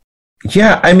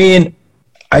 Yeah,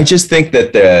 I just think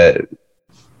that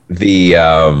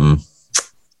the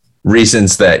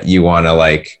reasons that you want to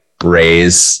like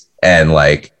raise and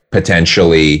like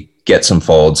potentially get some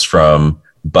folds from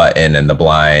button and the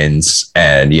blinds,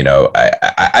 and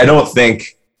I don't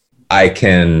think I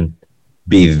can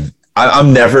be.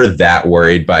 I'm never that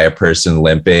worried by a person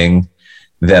limping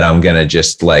that I'm gonna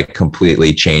just like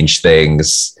completely change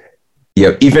things.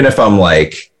 Even if I'm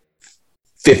like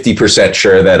 50%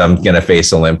 sure that I'm gonna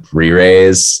face a limp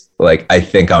re-raise, like I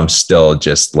think I'm still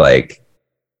just like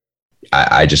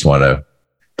I just want to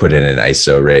put in an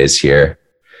ISO raise here.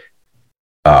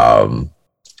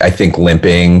 I think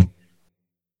limping.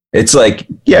 It's like,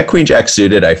 yeah, queen jack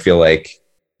suited. I feel like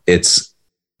it's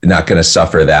not going to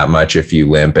suffer that much if you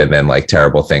limp and then like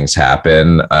terrible things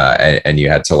happen and you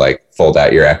had to like fold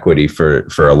out your equity for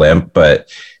a limp.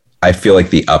 But I feel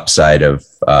like the upside of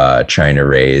trying to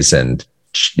raise and,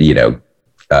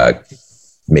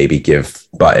 maybe give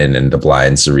button and the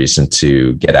blinds a reason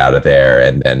to get out of there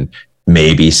and then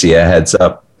maybe see a heads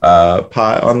up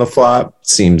pot on the flop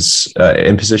seems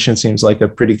in position seems like a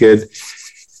pretty good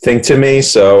thing to me.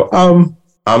 So I'm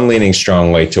leaning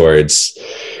strongly towards,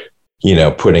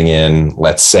 putting in,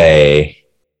 let's say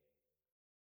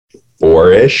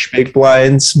 4-ish big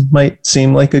blinds might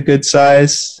seem like a good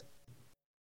size.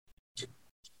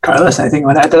 Carlos, anything you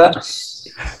want to add to that?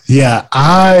 Yeah,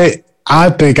 I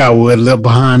think I would limp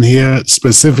behind here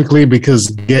specifically because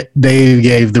Dave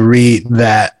gave the read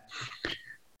that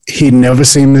he'd never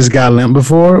seen this guy limp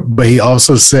before, but he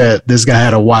also said this guy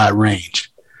had a wide range.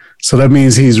 So that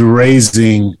means he's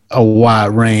raising a wide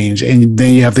range. And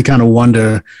then you have to kind of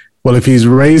wonder, well, if he's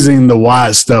raising the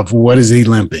wide stuff, what is he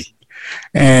limping?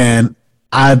 And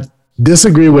I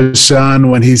disagree with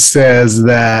Sean when he says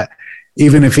that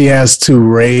even if he has to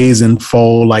raise and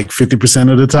fold like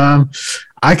 50% of the time,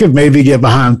 I could maybe get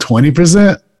behind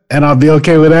 20% and I'll be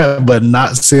okay with that. But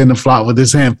not seeing the flop with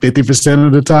his hand 50%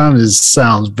 of the time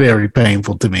sounds very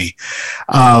painful to me.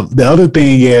 The other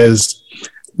thing is,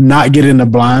 not getting the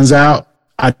blinds out,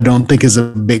 I don't think is a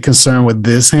big concern with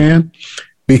this hand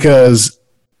because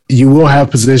you will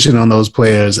have position on those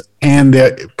players and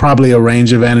they're probably a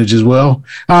range advantage as well.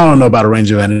 I don't know about a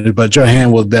range advantage, but your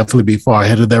hand will definitely be far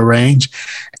ahead of their range.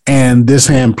 And this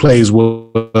hand plays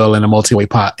well in a multi-way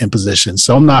pot in position.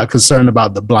 So I'm not concerned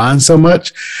about the blind so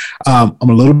much. I'm a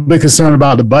little bit concerned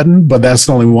about the button, but that's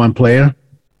only one player.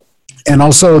 And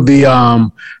also the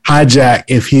hijack,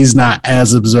 if he's not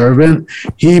as observant,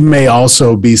 he may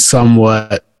also be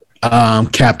somewhat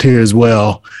capped here as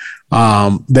well.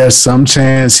 There's some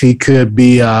chance he could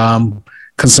be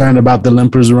concerned about the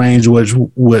limper's range, which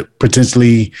would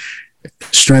potentially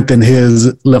strengthen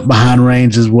his limp behind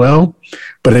range as well.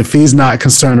 But if he's not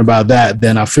concerned about that,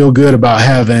 then I feel good about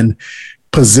having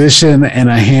position and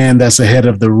a hand that's ahead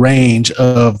of the range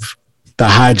of the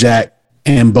hijack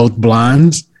and both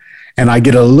blinds. And I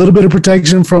get a little bit of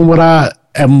protection from what I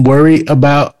am worried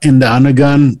about in the under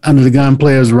the gun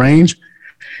player's range.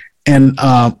 And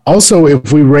also,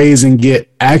 if we raise and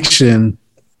get action,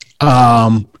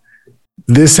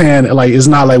 this hand, like, it's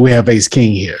not like we have ace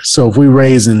king here. So if we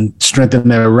raise and strengthen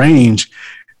their range,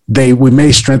 we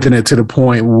may strengthen it to the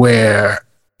point where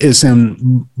it's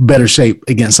in better shape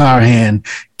against our hand,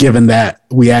 given that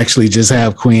we actually just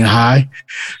have queen high.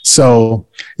 So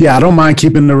yeah, I don't mind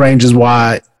keeping the ranges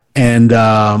wide and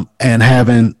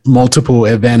having multiple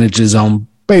advantages on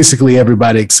basically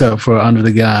everybody except for under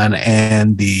the gun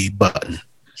and the button.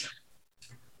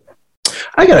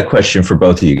 I got a question for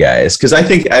both of you guys, because I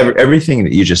think everything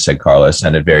that you just said, Carlos,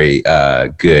 sounded very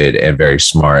good and very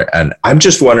smart. And I'm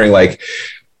just wondering, like,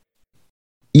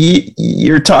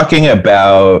 you're talking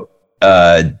about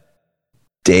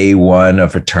day one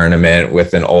of a tournament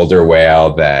with an older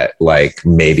whale that, like,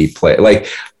 maybe play, like,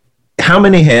 how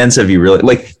many hands have you really,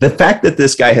 like, the fact that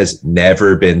this guy has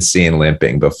never been seen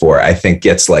limping before, I think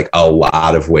gets like a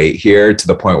lot of weight here, to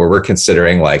the point where we're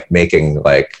considering like making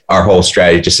like our whole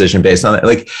strategy decision based on it.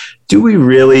 Like, do we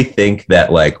really think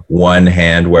that like one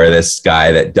hand where this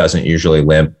guy that doesn't usually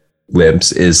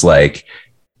limps is like,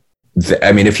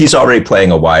 I mean, if he's already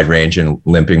playing a wide range and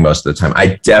limping most of the time,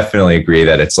 I definitely agree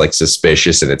that it's like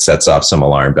suspicious and it sets off some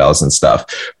alarm bells and stuff.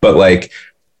 But like,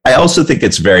 I also think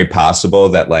it's very possible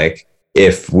that like,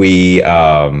 if we,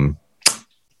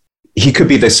 he could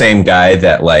be the same guy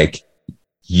that like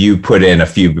you put in a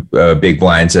few big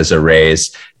blinds as a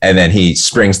raise, and then he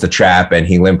springs the trap and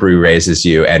he limp re-raises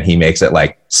you and he makes it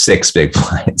like 6 big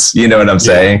blinds. You know what I'm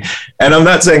saying? And I'm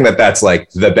not saying that that's like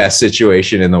the best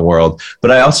situation in the world,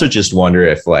 but I also just wonder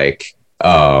if like,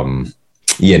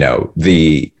 you know,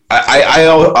 I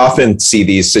often see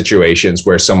these situations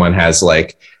where someone has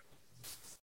like,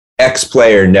 X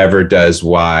player never does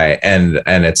Y, and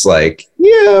it's like,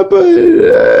 yeah, but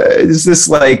is this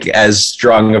like as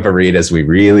strong of a read as we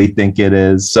really think it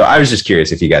is? So I was just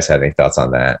curious if you guys had any thoughts on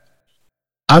that.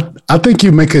 I think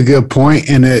you make a good point,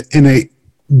 and it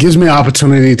gives me an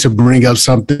opportunity to bring up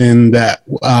something that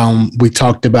we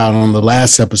talked about on the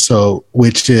last episode,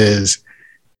 which is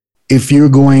if you're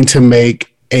going to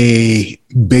make a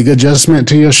big adjustment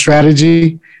to your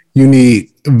strategy, you need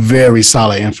very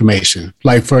solid information.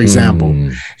 Like, for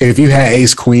example, if you had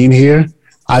ace queen here,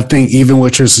 I think even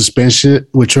with your suspicion,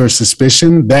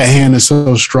 that hand is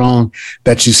so strong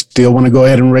that you still want to go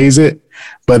ahead and raise it.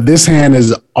 But this hand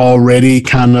is already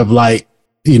kind of like,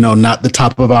 you know, not the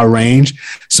top of our range.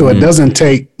 So it doesn't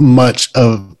take much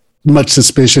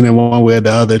suspicion in one way or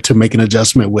the other to make an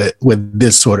adjustment with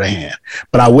this sort of hand.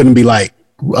 But I wouldn't be like,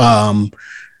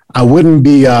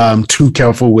 too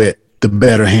careful with the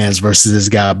better hands versus this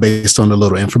guy based on the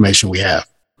little information we have.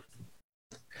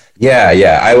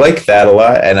 Yeah. I like that a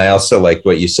lot. And I also like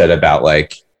what you said about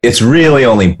like, it's really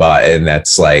only button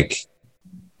that's like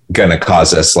going to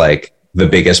cause us like the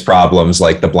biggest problems.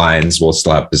 Like the blinds will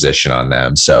still have position on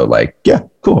them. So like, yeah,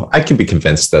 cool. I can be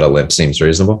convinced that a limp seems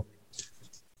reasonable.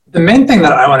 The main thing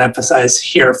that I want to emphasize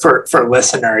here for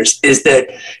listeners is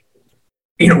that,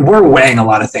 you know, we're weighing a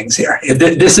lot of things here.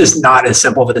 This is not as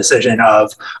simple of a decision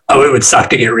of, oh, it would suck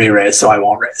to get re-raised, so I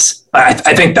won't raise.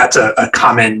 I think that's a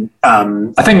common,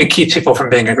 I think it keeps people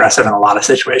from being aggressive in a lot of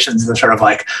situations. They're sort of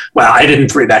like, well, I didn't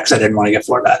 3-bet because I didn't want to get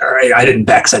 4-bet, or I didn't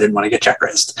bet because I didn't want to get check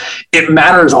raised. It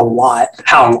matters a lot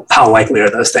how likely are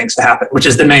those things to happen, which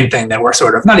is the main thing that we're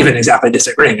sort of not even exactly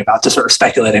disagreeing about, just sort of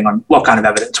speculating on what kind of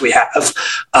evidence we have.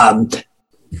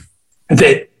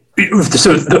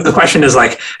 So the question is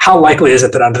like, how likely is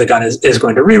it that under the gun is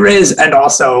going to re-raise? And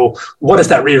also, what is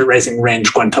that re-raising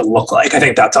range going to look like? I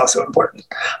think that's also important.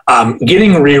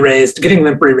 Getting limp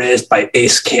re-raised by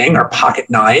ace king or pocket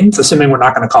nines, assuming we're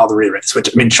not going to call the re-raise, which,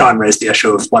 I mean, Sean raised the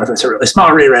issue of what if it's a really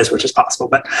small re-raise, which is possible,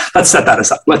 but let's set that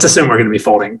aside. Let's assume we're going to be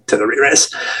folding to the re-raise.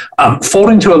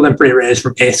 Folding to a limp re-raise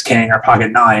from ace king or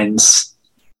pocket nines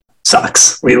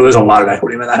sucks. We lose a lot of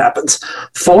equity when that happens.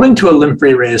 Folding to a limp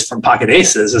re-raise from pocket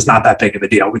aces is not that big of a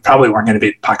deal. We probably weren't going to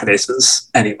beat pocket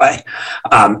aces anyway.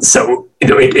 So you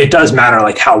know, it does matter,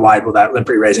 like how wide will that limp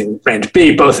re-raising range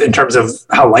be, both in terms of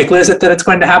how likely is it that it's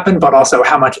going to happen, but also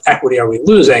how much equity are we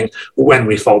losing when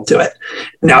we fold to it.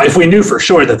 Now, if we knew for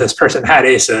sure that this person had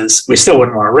aces, we still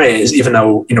wouldn't want to raise, even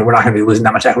though, you know, we're not going to be losing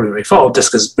that much equity when we fold,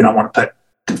 just because we don't want to put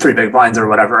three big blinds or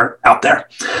whatever out there.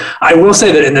 I will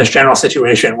say that in this general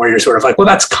situation where you're sort of like, well,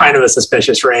 that's kind of a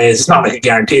suspicious raise. It's not like a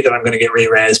guarantee that I'm going to get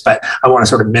re-raised, but I want to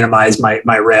sort of minimize my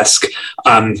risk.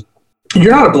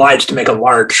 You're not obliged to make a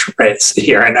large raise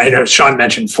here. And I know Sean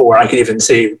mentioned 4. I could even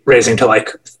see raising to like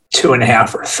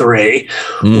 2.5 or 3,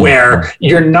 where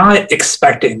you're not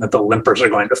expecting that the limpers are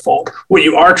going to fold. What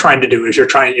you are trying to do is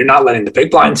you're not letting the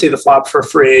big blind see the flop for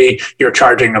free. You're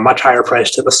charging a much higher price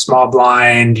to the small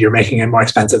blind. You're making it more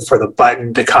expensive for the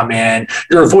button to come in.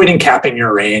 You're avoiding capping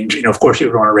your range. You know, of course, you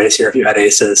would want to raise here if you had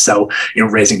aces. So, you know,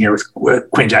 raising here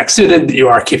with queen jack suited, you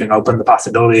are keeping open the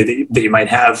possibility that you might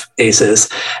have aces.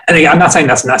 And again, I'm not saying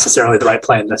that's necessarily the right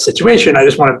play in this situation. I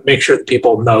just want to make sure that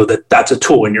people know that that's a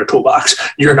tool in your toolbox.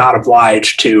 You're not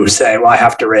obliged to say, well, I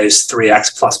have to raise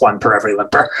 3x plus 1 per every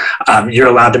limper. You're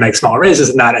allowed to make small raises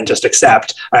in that and just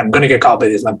accept, I'm going to get called by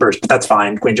these limpers, but that's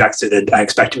fine. Queen jack suited, I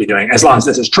expect to be doing, as long as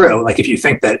this is true. Like if you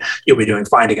think that you'll be doing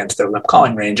fine against their limp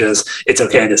calling ranges, it's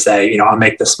okay to say, you know, I'll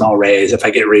make this small raise. If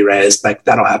I get re-raised, like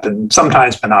that'll happen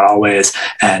sometimes, but not always.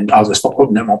 And I'll just fold,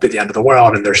 and it won't be the end of the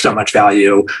world. And there's so much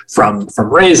value from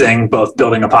raising, both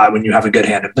building a pot when you have a good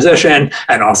hand in position,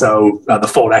 and also the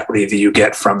fold equity that you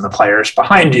get from the players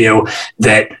behind you,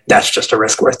 that's just a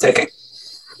risk worth taking.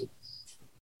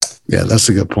 Yeah, that's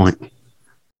a good point.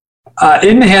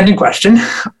 In the hand in question,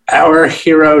 our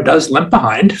hero does limp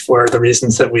behind for the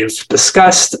reasons that we've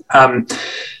discussed.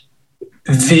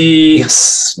 The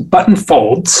button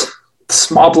folds,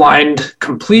 small blind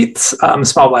completes,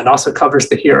 small blind also covers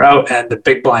the hero, and the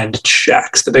big blind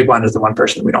checks. The big blind is the one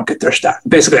person we don't get their stack.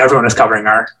 Basically, everyone is covering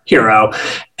our hero,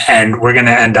 and we're going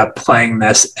to end up playing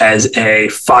this as a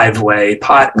 5-way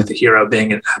pot with the hero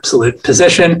being in absolute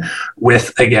position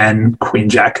with, again, queen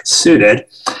jack suited.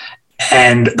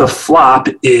 And the flop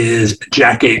is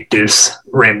jack 8 deuce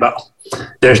rainbow.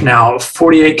 There's now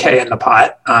 48K in the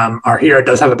pot. Our hero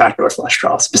does have a backdoor flush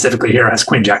draw. Specifically, hero has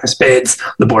queen jack of spades.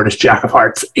 The board is jack of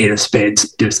hearts, 8 of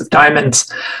spades, deuce of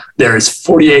diamonds. There's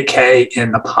 48K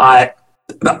in the pot,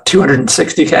 about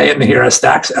 260K in the hero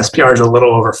stacks. SPR is a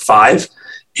little over 5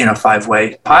 in a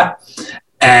 5-way pot.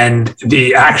 And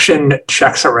the action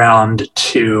checks around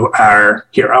to our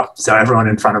hero. So everyone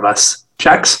in front of us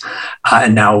checks.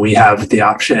 And now we have the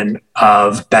option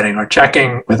of betting or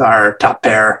checking with our top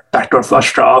pair, backdoor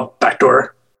flush draw,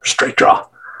 backdoor straight draw.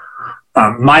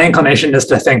 My inclination is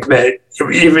to think that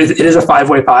it is a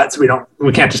 5-way pot, so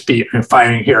we can't just be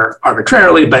firing here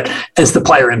arbitrarily, but as the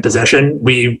player in position,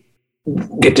 we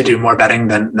get to do more betting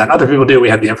than other people do. We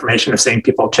have the information of seeing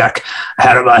people check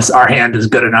ahead of us. Our hand is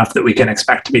good enough that we can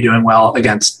expect to be doing well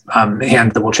against a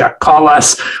hand that will check call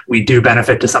us. We do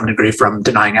benefit to some degree from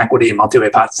denying equity.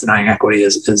 Multi-way pots denying equity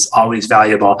is always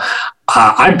valuable.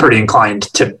 I'm pretty inclined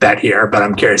to bet here, but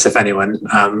I'm curious if anyone,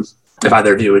 if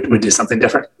either of you would do something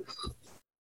different.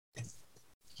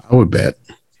 I would bet.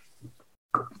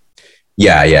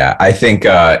 Yeah. I think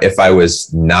if I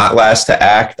was not last to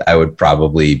act, I would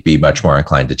probably be much more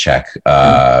inclined to check.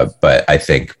 But I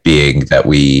think being that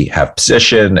we have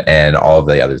position and all of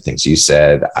the other things you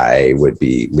said, I would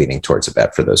be leaning towards a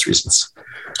bet for those reasons.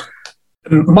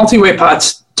 Multi-way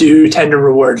pots do tend to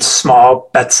reward small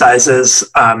bet sizes.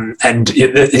 And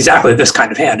exactly this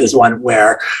kind of hand is one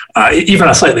where even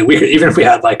a slightly weaker, even if we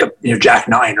had like a jack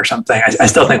 9 or something, I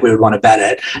still think we would want to bet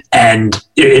it. And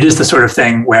it is the sort of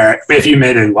thing where if you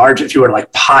made it large, if you were to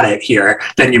like pot it here,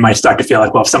 then you might start to feel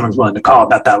like, well, if someone's willing to call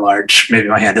bet that large, maybe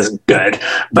my hand isn't good.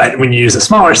 But when you use a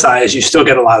smaller size, you still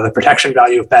get a lot of the protection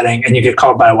value of betting, and you get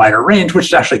called by a wider range, which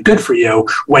is actually good for you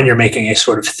when you're making a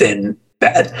sort of thin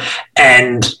bet.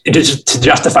 And to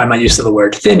justify my use of the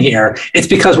word thin here, it's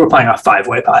because we're playing a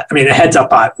 5-way pot. I mean, a heads up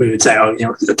pot, we would say,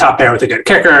 the top pair with a good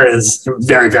kicker is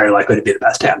very, very likely to be the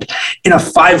best hand. In a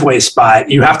 5-way spot,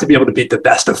 you have to be able to beat the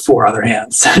best of 4 other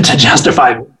hands to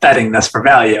justify betting this for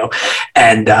value.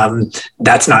 And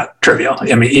that's not trivial.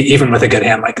 I mean, even with a good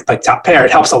hand like top pair,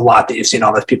 it helps a lot that you've seen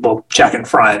all those people check in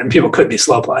front, and people could be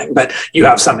slow playing, but you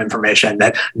have some information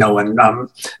that no one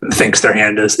thinks their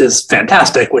hand is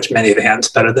fantastic, which many of the hands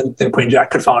better than queen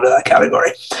jack could fall into that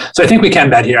category. So I think we can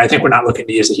bet here. I think we're not looking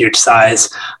to use a huge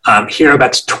size. Hero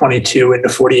bets 22 into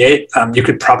 48. You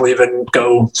could probably even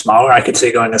go smaller. I could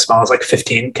see going as small as like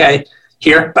 15K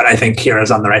here, but I think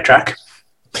Hero's on the right track.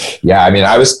 Yeah, I mean,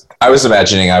 I was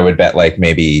imagining I would bet like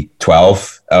maybe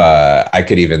 12. I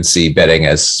could even see betting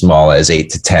as small as 8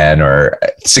 to 10, or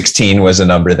 16 was a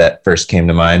number that first came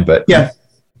to mind, but yeah.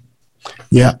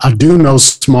 Yeah, I do know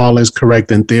small is correct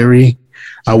in theory.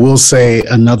 I will say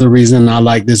another reason I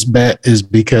like this bet is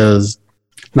because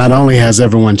not only has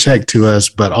everyone checked to us,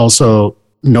 but also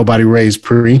nobody raised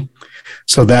pre.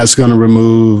 So that's going to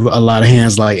remove a lot of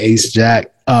hands like ace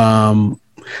jack.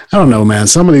 I don't know, man.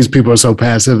 Some of these people are so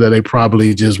passive that they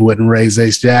probably just wouldn't raise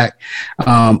ace jack.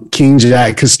 King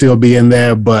jack could still be in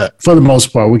there, but for the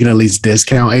most part, we can at least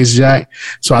discount ace jack.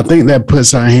 So I think that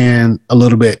puts our hand a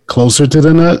little bit closer to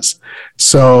the nuts.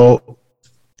 So,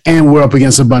 and we're up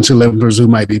against a bunch of limpers who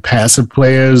might be passive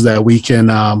players that we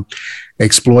can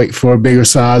exploit for a bigger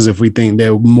size if we think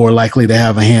they're more likely to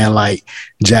have a hand like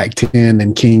jack 10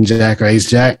 than king jack or ace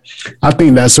jack. I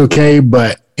think that's okay,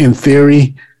 but in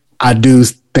theory, I do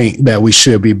think that we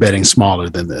should be betting smaller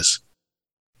than this.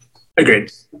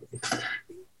 Agreed.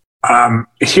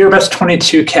 Here bets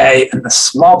 22K and the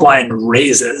small blind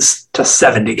raises to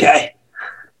 70K.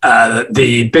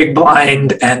 The big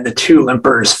blind and the two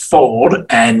limpers fold,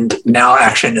 and now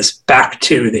action is back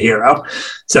to the hero.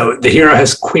 So the hero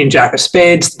has queen jack of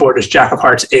spades, the board is jack of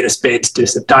hearts, eight of spades,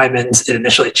 deuce of diamonds. It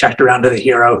initially checked around to the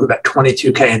hero who bet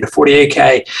 22K into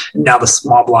 48K. And now the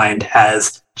small blind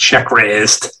has check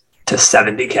raised to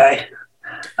 70K.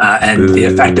 And the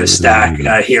effective stack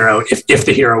hero, if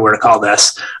the hero were to call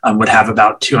this, would have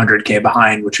about 200K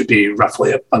behind, which would be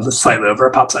roughly slightly over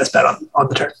a pop size bet on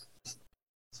the turn.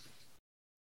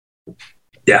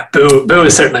 Yeah, boo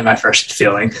is certainly my first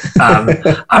feeling.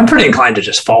 I'm pretty inclined to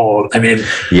just fold. I mean,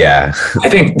 yeah, I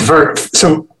think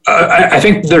I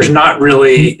think there's not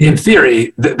really, in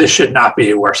theory, this should not be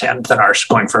a worse hand than ours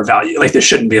going for value. Like this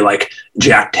shouldn't be like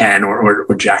jack 10 or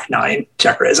jack 9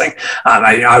 check raising.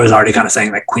 I was already kind of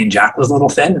saying that queen jack was a little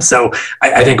thin. So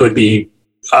I think it would be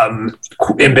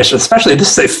ambitious, especially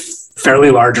this is a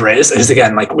fairly large raise. Is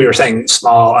again, like we were saying,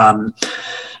 small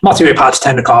multi-way pots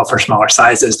tend to call for smaller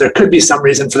sizes. There could be some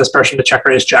reason for this person to check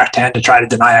raise jack 10 to try to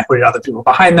deny equity to other people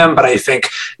behind them. But I think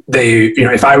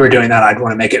if I were doing that, I'd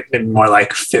want to make it maybe more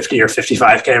like 50 or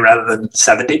 55K rather than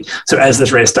 70. So as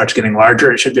this raise starts getting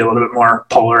larger, it should be a little bit more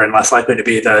polar and less likely to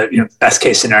be the best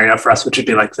case scenario for us, which would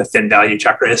be like the thin value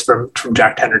check raise from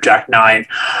jack 10 or jack 9.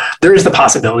 There is the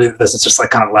possibility that this is just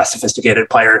like kind of less sophisticated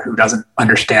player who doesn't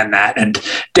understand that. And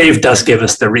Dave does give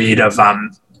us the read of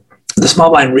the small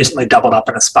blind recently doubled up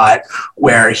in a spot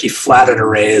where he flatted a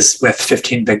raise with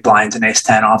 15 big blinds and ace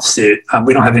 10 offsuit.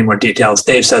 We don't have any more details.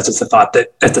 Dave says it's a thought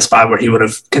that at the spot where he would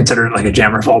have considered like a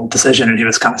jam or fold decision, and he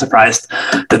was kind of surprised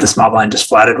that the small blind just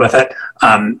flatted with it.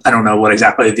 I don't know what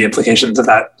exactly the implications of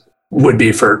that would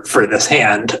be for this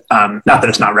hand. Not that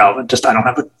it's not relevant, just I don't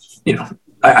have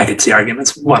I could see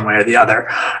arguments one way or the other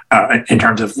in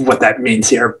terms of what that means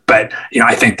here. But,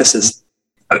 I think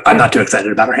I'm not too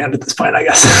excited about our hand at this point, I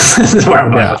guess. This is where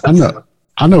I'm going with this.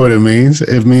 I know what it means.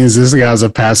 It means this guy's a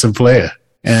passive player.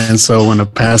 And so when a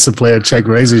passive player check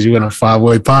raises you in a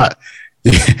 5-way pot,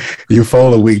 you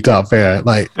fold a weak top pair.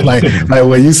 Like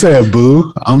when you say a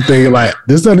boo, I'm thinking like,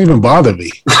 this doesn't even bother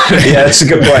me. Yeah, that's a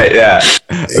good point. Yeah.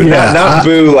 Not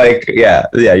boo. Like, yeah,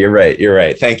 you're right. You're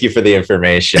right. Thank you for the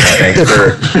information. Thanks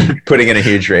for putting in a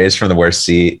huge raise from the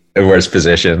worst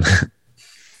position.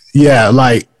 Yeah.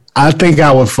 Like, I think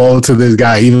I would fold to this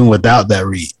guy even without that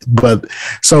read. But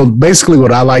so basically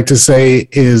what I like to say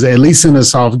is, at least in the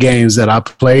soft games that I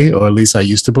play, or at least I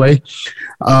used to play,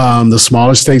 the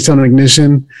smaller stakes on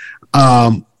ignition,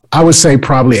 I would say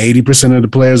probably 80% of the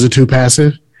players are too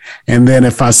passive. And then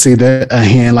if I see that a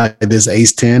hand like this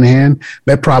ace 10 hand,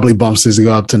 that probably bumps this to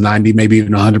go up to 90, maybe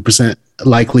even 100%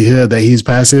 likelihood that he's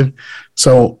passive.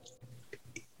 So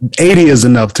 80 is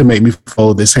enough to make me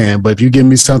fold this hand. But if you give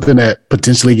me something that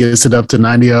potentially gets it up to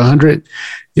 90 or 100,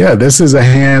 yeah, this is a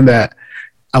hand that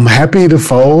I'm happy to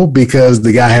fold because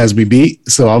the guy has me beat.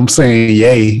 So I'm saying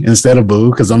yay instead of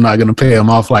boo, because I'm not going to pay him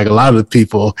off like a lot of the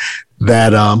people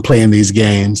that play in these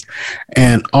games.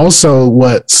 And also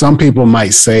what some people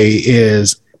might say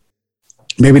is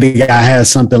maybe the guy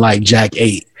has something like jack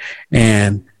 8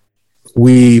 and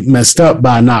we messed up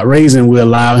by not raising. We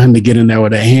allowed him to get in there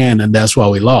with a hand, and that's why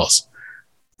we lost.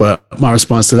 But my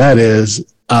response to that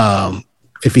is,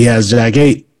 if he has jack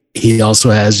 8, he also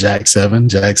has jack 7,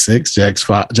 jack 6, jack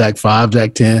 5,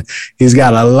 jack 10. He's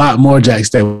got a lot more jacks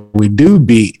that we do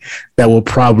beat that will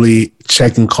probably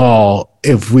check and call.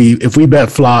 If we bet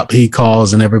flop, he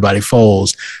calls and everybody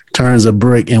folds, turns a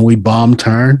brick, and we bomb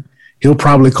turn, he'll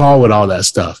probably call with all that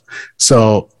stuff.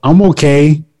 So I'm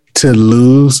okay to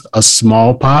lose a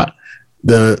small pot.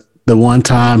 The one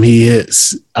time he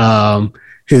hits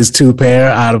his 2 pair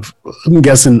out of, I'm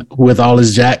guessing with all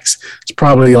his jacks, it's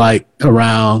probably like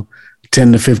around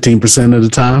 10 to 15% of the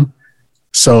time.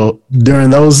 So during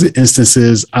those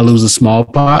instances, I lose a small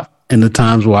pot. And the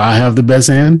times where I have the best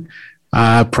hand,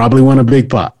 I probably win a big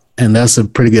pot. And that's a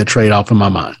pretty good trade-off in my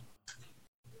mind.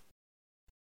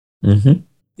 Mm-hmm.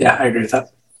 Yeah, I agree with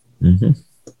that. Mm-hmm.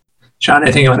 Sean,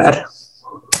 anything you want to add?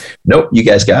 Nope, you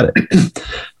guys got it.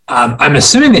 I'm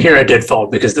assuming the hero did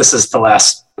fold because this is the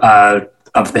last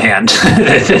of the hand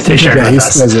that they shared with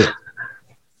us. Says it.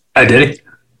 Did he?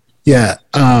 Yeah.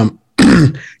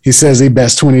 He says he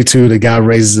bets 22. The guy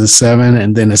raises a 7,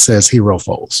 and then it says hero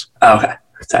folds. Oh, okay.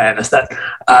 Sorry, I missed that.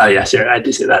 Yes, I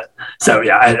do see that. So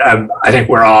yeah, I think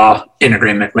we're all in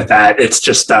agreement with that. It's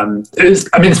just,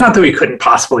 it's not that we couldn't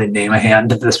possibly name a hand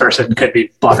that this person could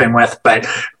be bluffing with, but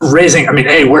raising,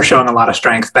 we're showing a lot of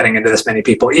strength betting into this many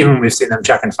people. Even when we've seen them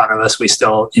check in front of us, we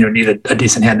still, need a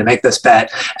decent hand to make this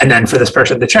bet. And then for this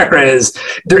person to check raise,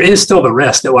 there is still the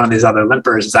risk that one of these other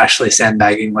limpers is actually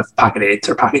sandbagging with pocket 8s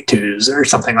or pocket 2s or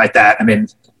something like that.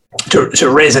 To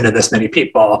raise into this many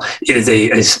people, it is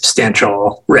a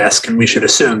substantial risk, and we should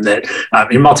assume that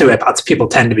in multi-way pots, people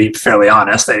tend to be fairly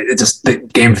honest. The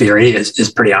game theory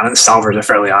is pretty honest. Solvers are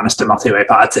fairly honest in multi-way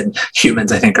pots, and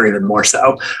humans, I think, are even more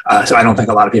so. So I don't think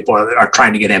a lot of people are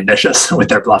trying to get ambitious with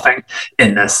their bluffing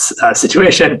in this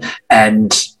situation.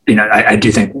 And I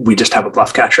do think we just have a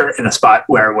bluff catcher in a spot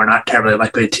where we're not terribly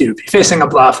likely to be facing a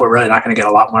bluff. We're really not going to get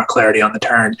a lot more clarity on the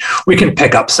turn. We can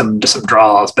pick up some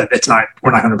draws, but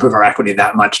we're not going to improve our equity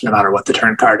that much no matter what the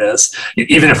turn card is.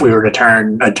 Even if we were to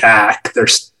turn a jack,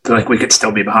 we could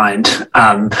still be behind.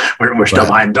 We're still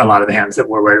behind a lot of the hands that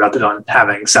we're worried about the villain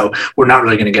having. So we're not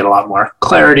really going to get a lot more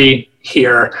clarity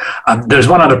here. There's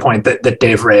one other point that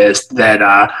Dave raised that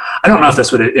I don't know if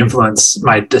this would influence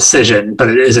my decision, but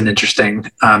it is an interesting.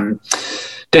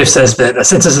 Dave says that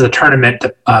since this is a tournament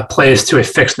that plays to a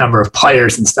fixed number of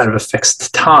players instead of a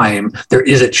fixed time, there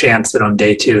is a chance that on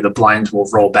day 2, the blinds will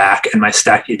roll back and my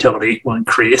stack utility will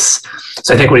increase.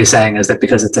 So I think what he's saying is that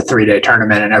because it's a 3-day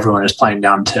tournament and everyone is playing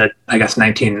down to,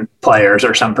 19 players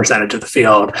or some percentage of the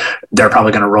field, they're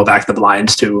probably going to roll back the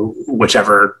blinds to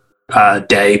whichever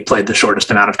day played the shortest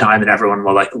amount of time, and everyone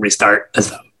will restart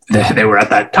as they were at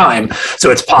that time.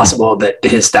 So it's possible that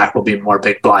his stack will be more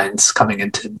big blinds coming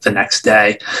into the next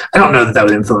day. I don't know that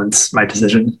would influence my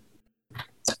decision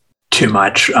too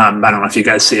much. I don't know if you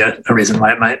guys see a reason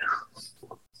why it might.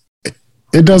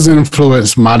 It doesn't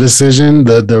influence my decision.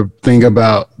 The thing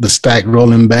about the stack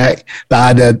rolling back,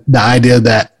 the idea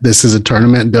that this is a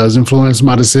tournament does influence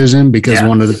my decision, because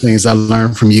one of the things I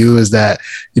learned from you is that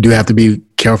you do have to be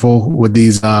careful with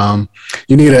these.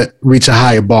 You need to reach a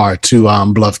higher bar to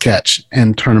bluff catch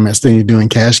in tournaments than you do in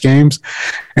cash games.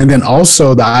 And then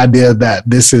also the idea that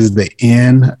this is the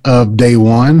end of day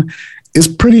 1 is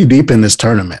pretty deep in this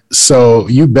tournament. So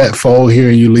you bet fold here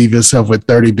and you leave yourself with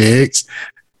 30 bigs.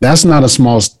 That's not a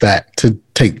small stack to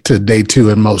take to day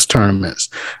 2 in most tournaments.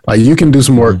 You can do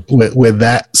some work with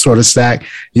that sort of stack.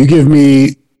 You give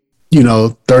me,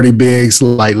 30 bigs,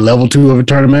 level 2 of a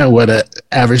tournament where the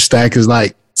average stack is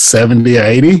 70 or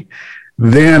 80,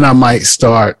 then I might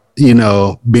start,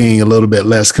 being a little bit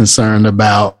less concerned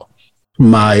about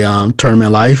my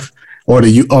tournament life or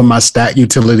my stack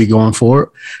utility going forward.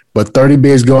 But 30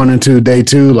 bigs going into day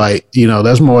 2,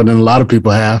 that's more than a lot of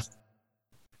people have.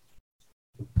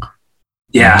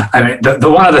 Yeah, the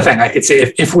one other thing I could see,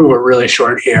 if we were really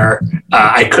short here,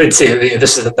 I could see,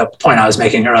 this is the point I was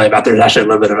making earlier about there's actually a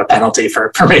little bit of a penalty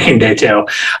for making day 2,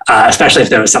 especially if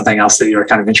there was something else that you were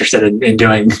kind of interested in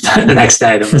doing the next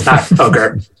day that was not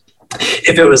poker.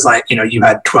 If it was you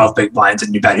had 12 big blinds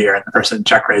and you bet here and the person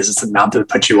check raises the amount that would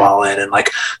put you all in, and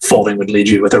folding would lead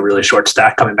you with a really short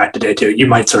stack coming back to day 2, you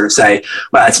might sort of say,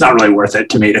 well, it's not really worth it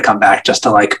to me to come back just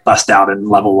to bust out in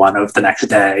level 1 of the next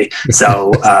day.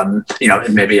 So,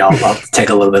 maybe I'll take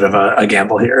a little bit of a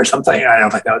gamble here or something. I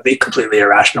don't think that would be completely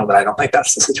irrational, but I don't think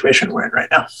that's the situation we're in right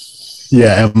now.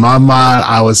 Yeah. In my mind,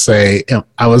 I would say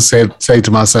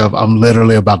to myself, I'm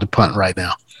literally about to punt right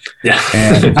now. Yeah.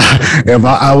 And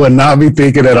I would not be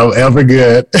thinking that I'm ever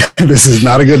good. This is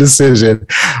not a good decision.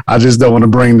 I just don't want to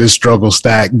bring this struggle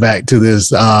stack back to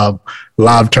this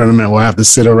live tournament where I have to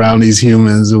sit around these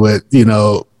humans with,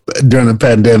 during the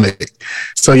pandemic.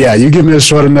 So yeah, you give me a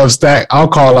short enough stack, I'll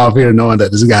call off here knowing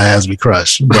that this guy has me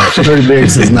crushed. But 30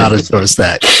 bigs is not a short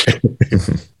stack.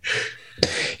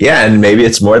 Yeah, and maybe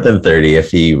it's more than 30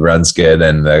 if he runs good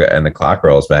and the clock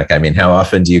rolls back. How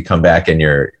often do you come back and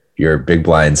your big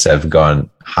blinds have gone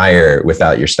higher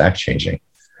without your stack changing?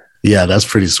 Yeah, that's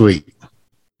pretty sweet.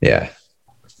 Yeah.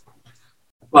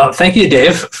 Well, thank you,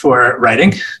 Dave, for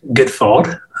writing. Good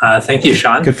fold. Thank you,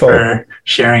 Sean, for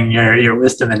sharing your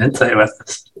wisdom and insight with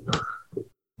us.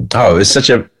 Oh, it was such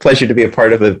a pleasure to be a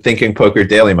part of the Thinking Poker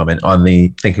Daily Moment on the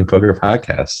Thinking Poker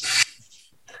podcast.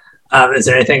 Is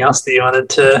there anything else that you wanted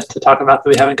to talk about that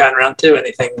we haven't gotten around to?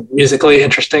 Anything musically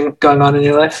interesting going on in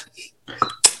your life?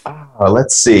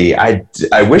 Let's see. I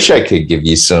wish I could give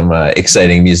you some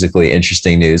exciting, musically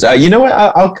interesting news. You know what?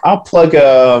 I'll plug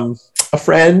a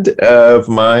friend of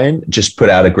mine just put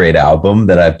out a great album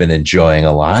that I've been enjoying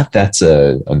a lot. That's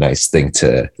a nice thing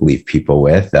to leave people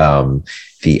with.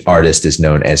 The artist is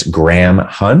known as Graham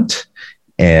Hunt.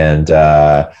 And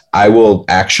I will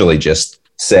actually just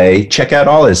say, check out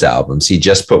all his albums. He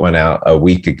just put one out a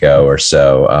week ago or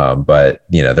so, but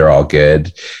they're all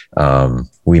good.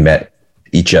 We met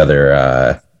each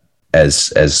other as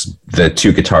the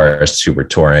two guitarists who were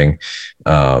touring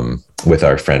with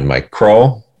our friend Mike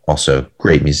Kroll, also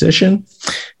great musician.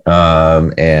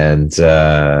 It's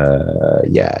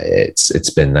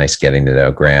been nice getting to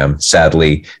know Graham.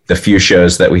 Sadly, the few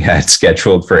shows that we had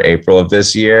scheduled for April of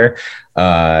this year,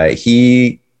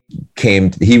 he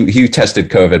tested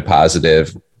COVID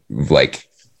positive like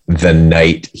the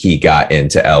night he got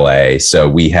into LA. So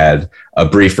we had a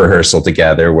brief rehearsal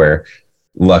together where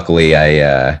luckily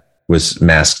I was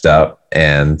masked up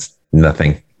and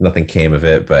nothing came of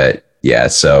it. But yeah,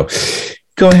 so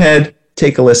go ahead,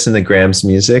 take a listen to Graham's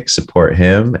music, support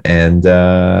him, and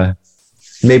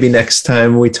maybe next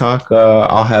time we talk,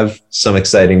 I'll have some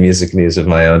exciting music news of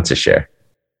my own to share.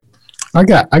 I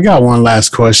got one last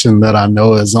question that I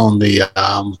know is on the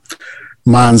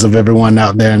minds of everyone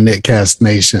out there in Knitcast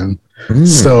Nation.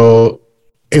 So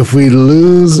if we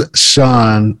lose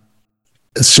Sean's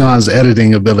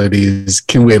editing abilities,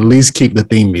 can we at least keep the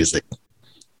theme music?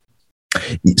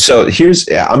 So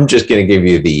I'm just going to give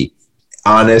you the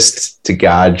honest to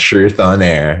God truth on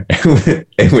air,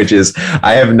 which is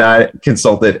I have not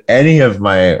consulted any of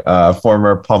my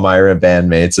former Palmyra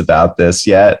bandmates about this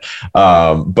yet.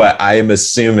 But I am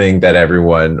assuming that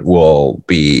everyone will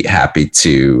be happy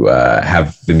to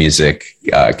have the music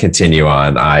continue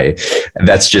on.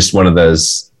 That's just one of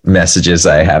those messages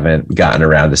I haven't gotten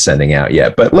around to sending out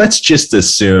yet, but let's just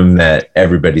assume that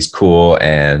everybody's cool,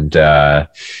 and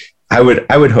I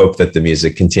would hope that the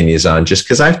music continues on, just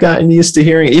because I've gotten used to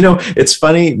hearing it. It's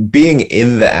funny being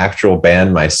in the actual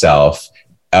band myself.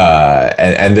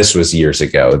 And this was years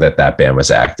ago that band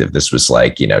was active. This was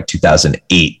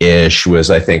 2008-ish was,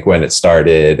 I think, when it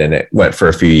started, and it went for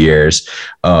a few years.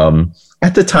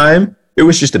 At the time, it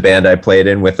was just a band I played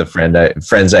in with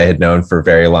friends I had known for a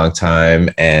very long time.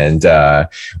 And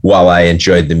while I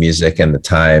enjoyed the music and the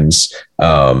times,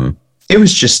 it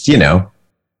was just,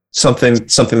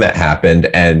 something that happened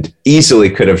and easily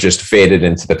could have just faded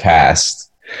into the past.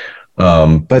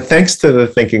 But thanks to the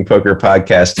Thinking Poker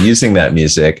podcast using that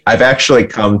music, I've actually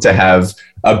come to have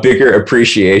a bigger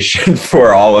appreciation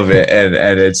for all of it. And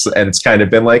it's kind of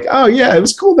been like, oh yeah, it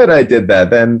was cool that I did that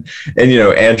then. And,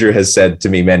 Andrew has said to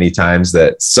me many times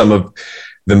that some of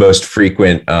the most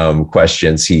frequent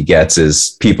questions he gets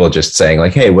is people just saying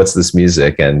like, hey, what's this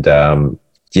music? And,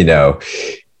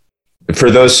 for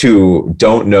those who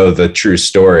don't know the true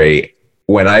story,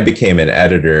 when I became an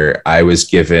editor, I was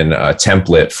given a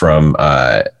template from,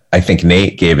 I think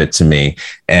Nate gave it to me.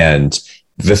 And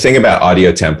the thing about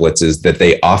audio templates is that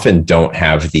they often don't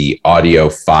have the audio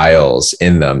files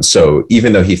in them. So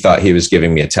even though he thought he was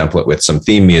giving me a template with some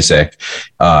theme music,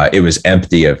 it was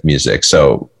empty of music.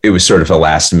 So it was sort of a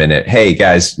last minute, hey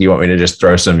guys, you want me to just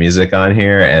throw some music on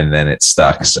here? And then it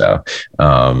stuck. So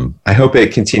I hope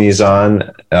it continues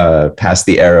on past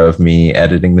the era of me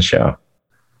editing the show.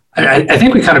 I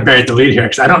think we kind of buried the lead here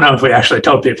because I don't know if we actually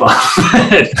told people.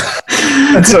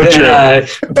 That's so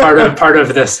true. Part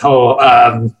of this whole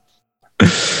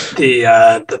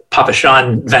the Papa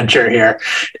Sean venture here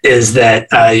is that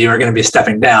you are going to be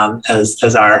stepping down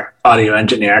as our audio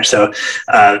engineer. So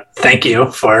thank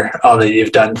you for all that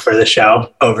you've done for the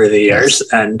show over the years,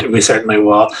 and we certainly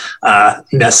will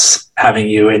miss having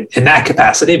you in that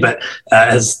capacity. But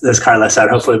as Carla said,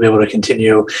 hopefully we'll be able to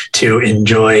continue to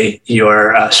enjoy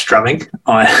your strumming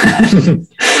on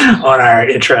on our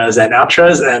intros and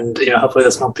outros, and hopefully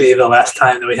this won't be the last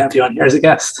time that we have you on here as a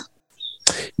guest.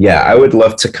 Yeah, I would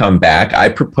love to come back. I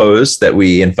propose that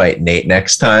we invite Nate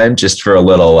next time just for a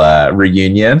little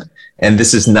reunion. And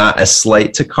this is not a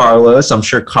slight to Carlos. I'm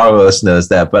sure Carlos knows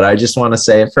that, but I just want to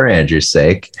say it for Andrew's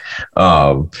sake.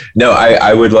 No,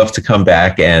 I would love to come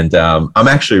back. And I'm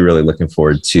actually really looking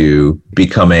forward to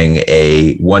becoming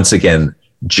once again,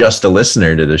 just a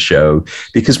listener to the show,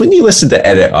 because when you listen to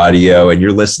edit audio and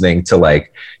you're listening to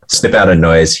like snip out a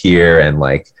noise here and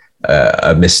like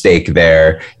a mistake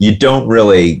there, you don't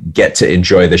really get to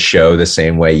enjoy the show the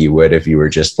same way you would if you were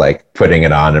just like putting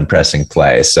it on and pressing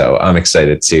play. So I'm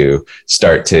excited to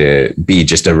start to be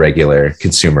just a regular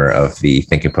consumer of the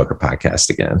Thinking Poker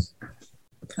podcast again.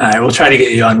 All right, we'll try to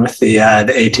get you on with the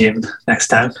A team next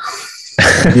time.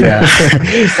 Yeah,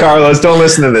 Carlos, don't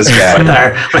listen to this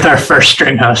guy. with our first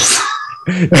string host.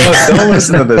 Don't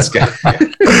listen to this guy.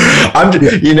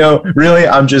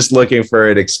 I'm just looking for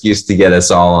an excuse to get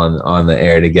us all on the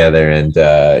air together and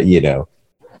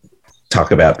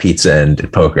talk about pizza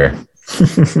and poker.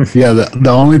 Yeah, the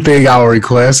only thing I will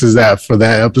request is that for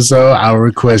that episode, I will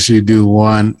request you do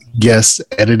one guest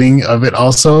editing of it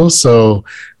also, so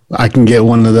I can get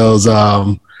one of those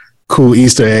cool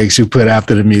Easter eggs you put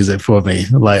after the music for me.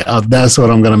 Like that's what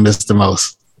I'm gonna miss the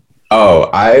most. Oh,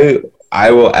 I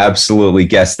will absolutely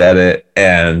guest edit,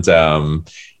 and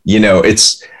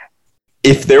it's.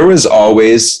 If there was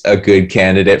always a good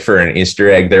candidate for an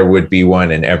Easter egg, there would be one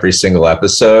in every single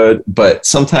episode. But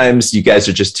sometimes you guys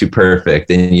are just too perfect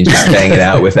and you just bang it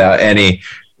out without any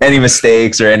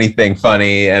mistakes or anything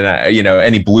funny and,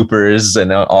 any bloopers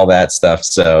and all that stuff.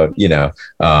 So, you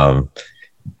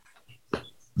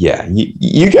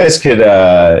guys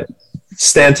could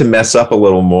stand to mess up a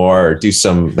little more or do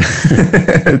some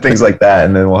things like that.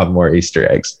 And then we'll have more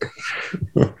Easter eggs.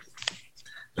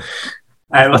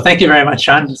 All right. Well, thank you very much,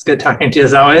 Sean. It's good talking to you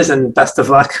as always, and best of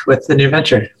luck with the new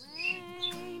venture.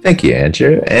 Thank you,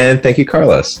 Andrew. And thank you,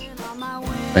 Carlos.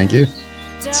 Thank you.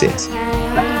 See you.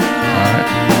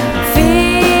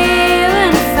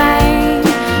 Feeling faint,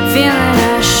 feeling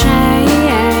ashamed.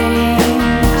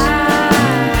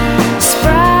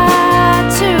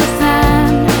 Spread too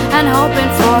thin and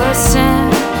hoping for a sin.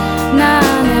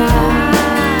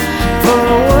 For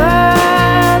a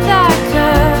word that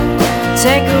could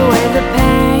take away the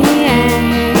pain.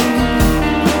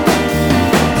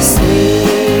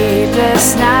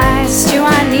 Sleepless nights, do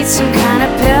I need some kind of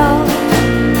pill?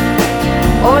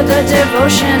 Or the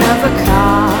devotion of a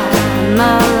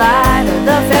Carmelite, or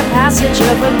the fair passage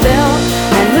of a bill?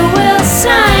 And who will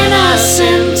sign us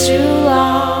into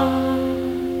law?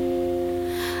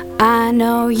 I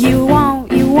know you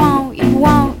won't, you won't, you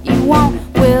won't, you won't.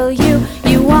 Will you?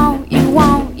 You won't, you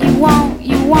won't, you won't,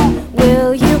 you won't.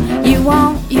 Will you? You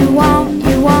won't, you won't,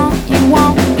 you won't, you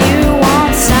won't, you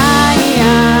won't sign.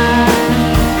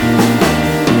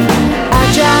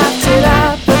 I drafted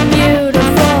up a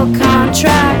beautiful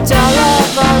contract, all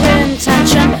of our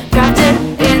intention crafted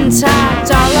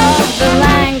intact, all of the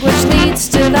language leads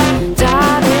to the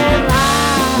dotted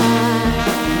line.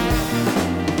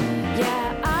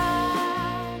 Yeah,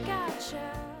 I gotcha.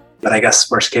 But I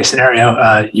guess worst case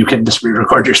scenario, you can just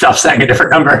re-record yourself saying a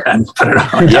different number and put it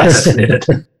on. Yes. If needed.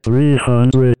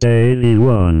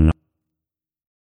 381.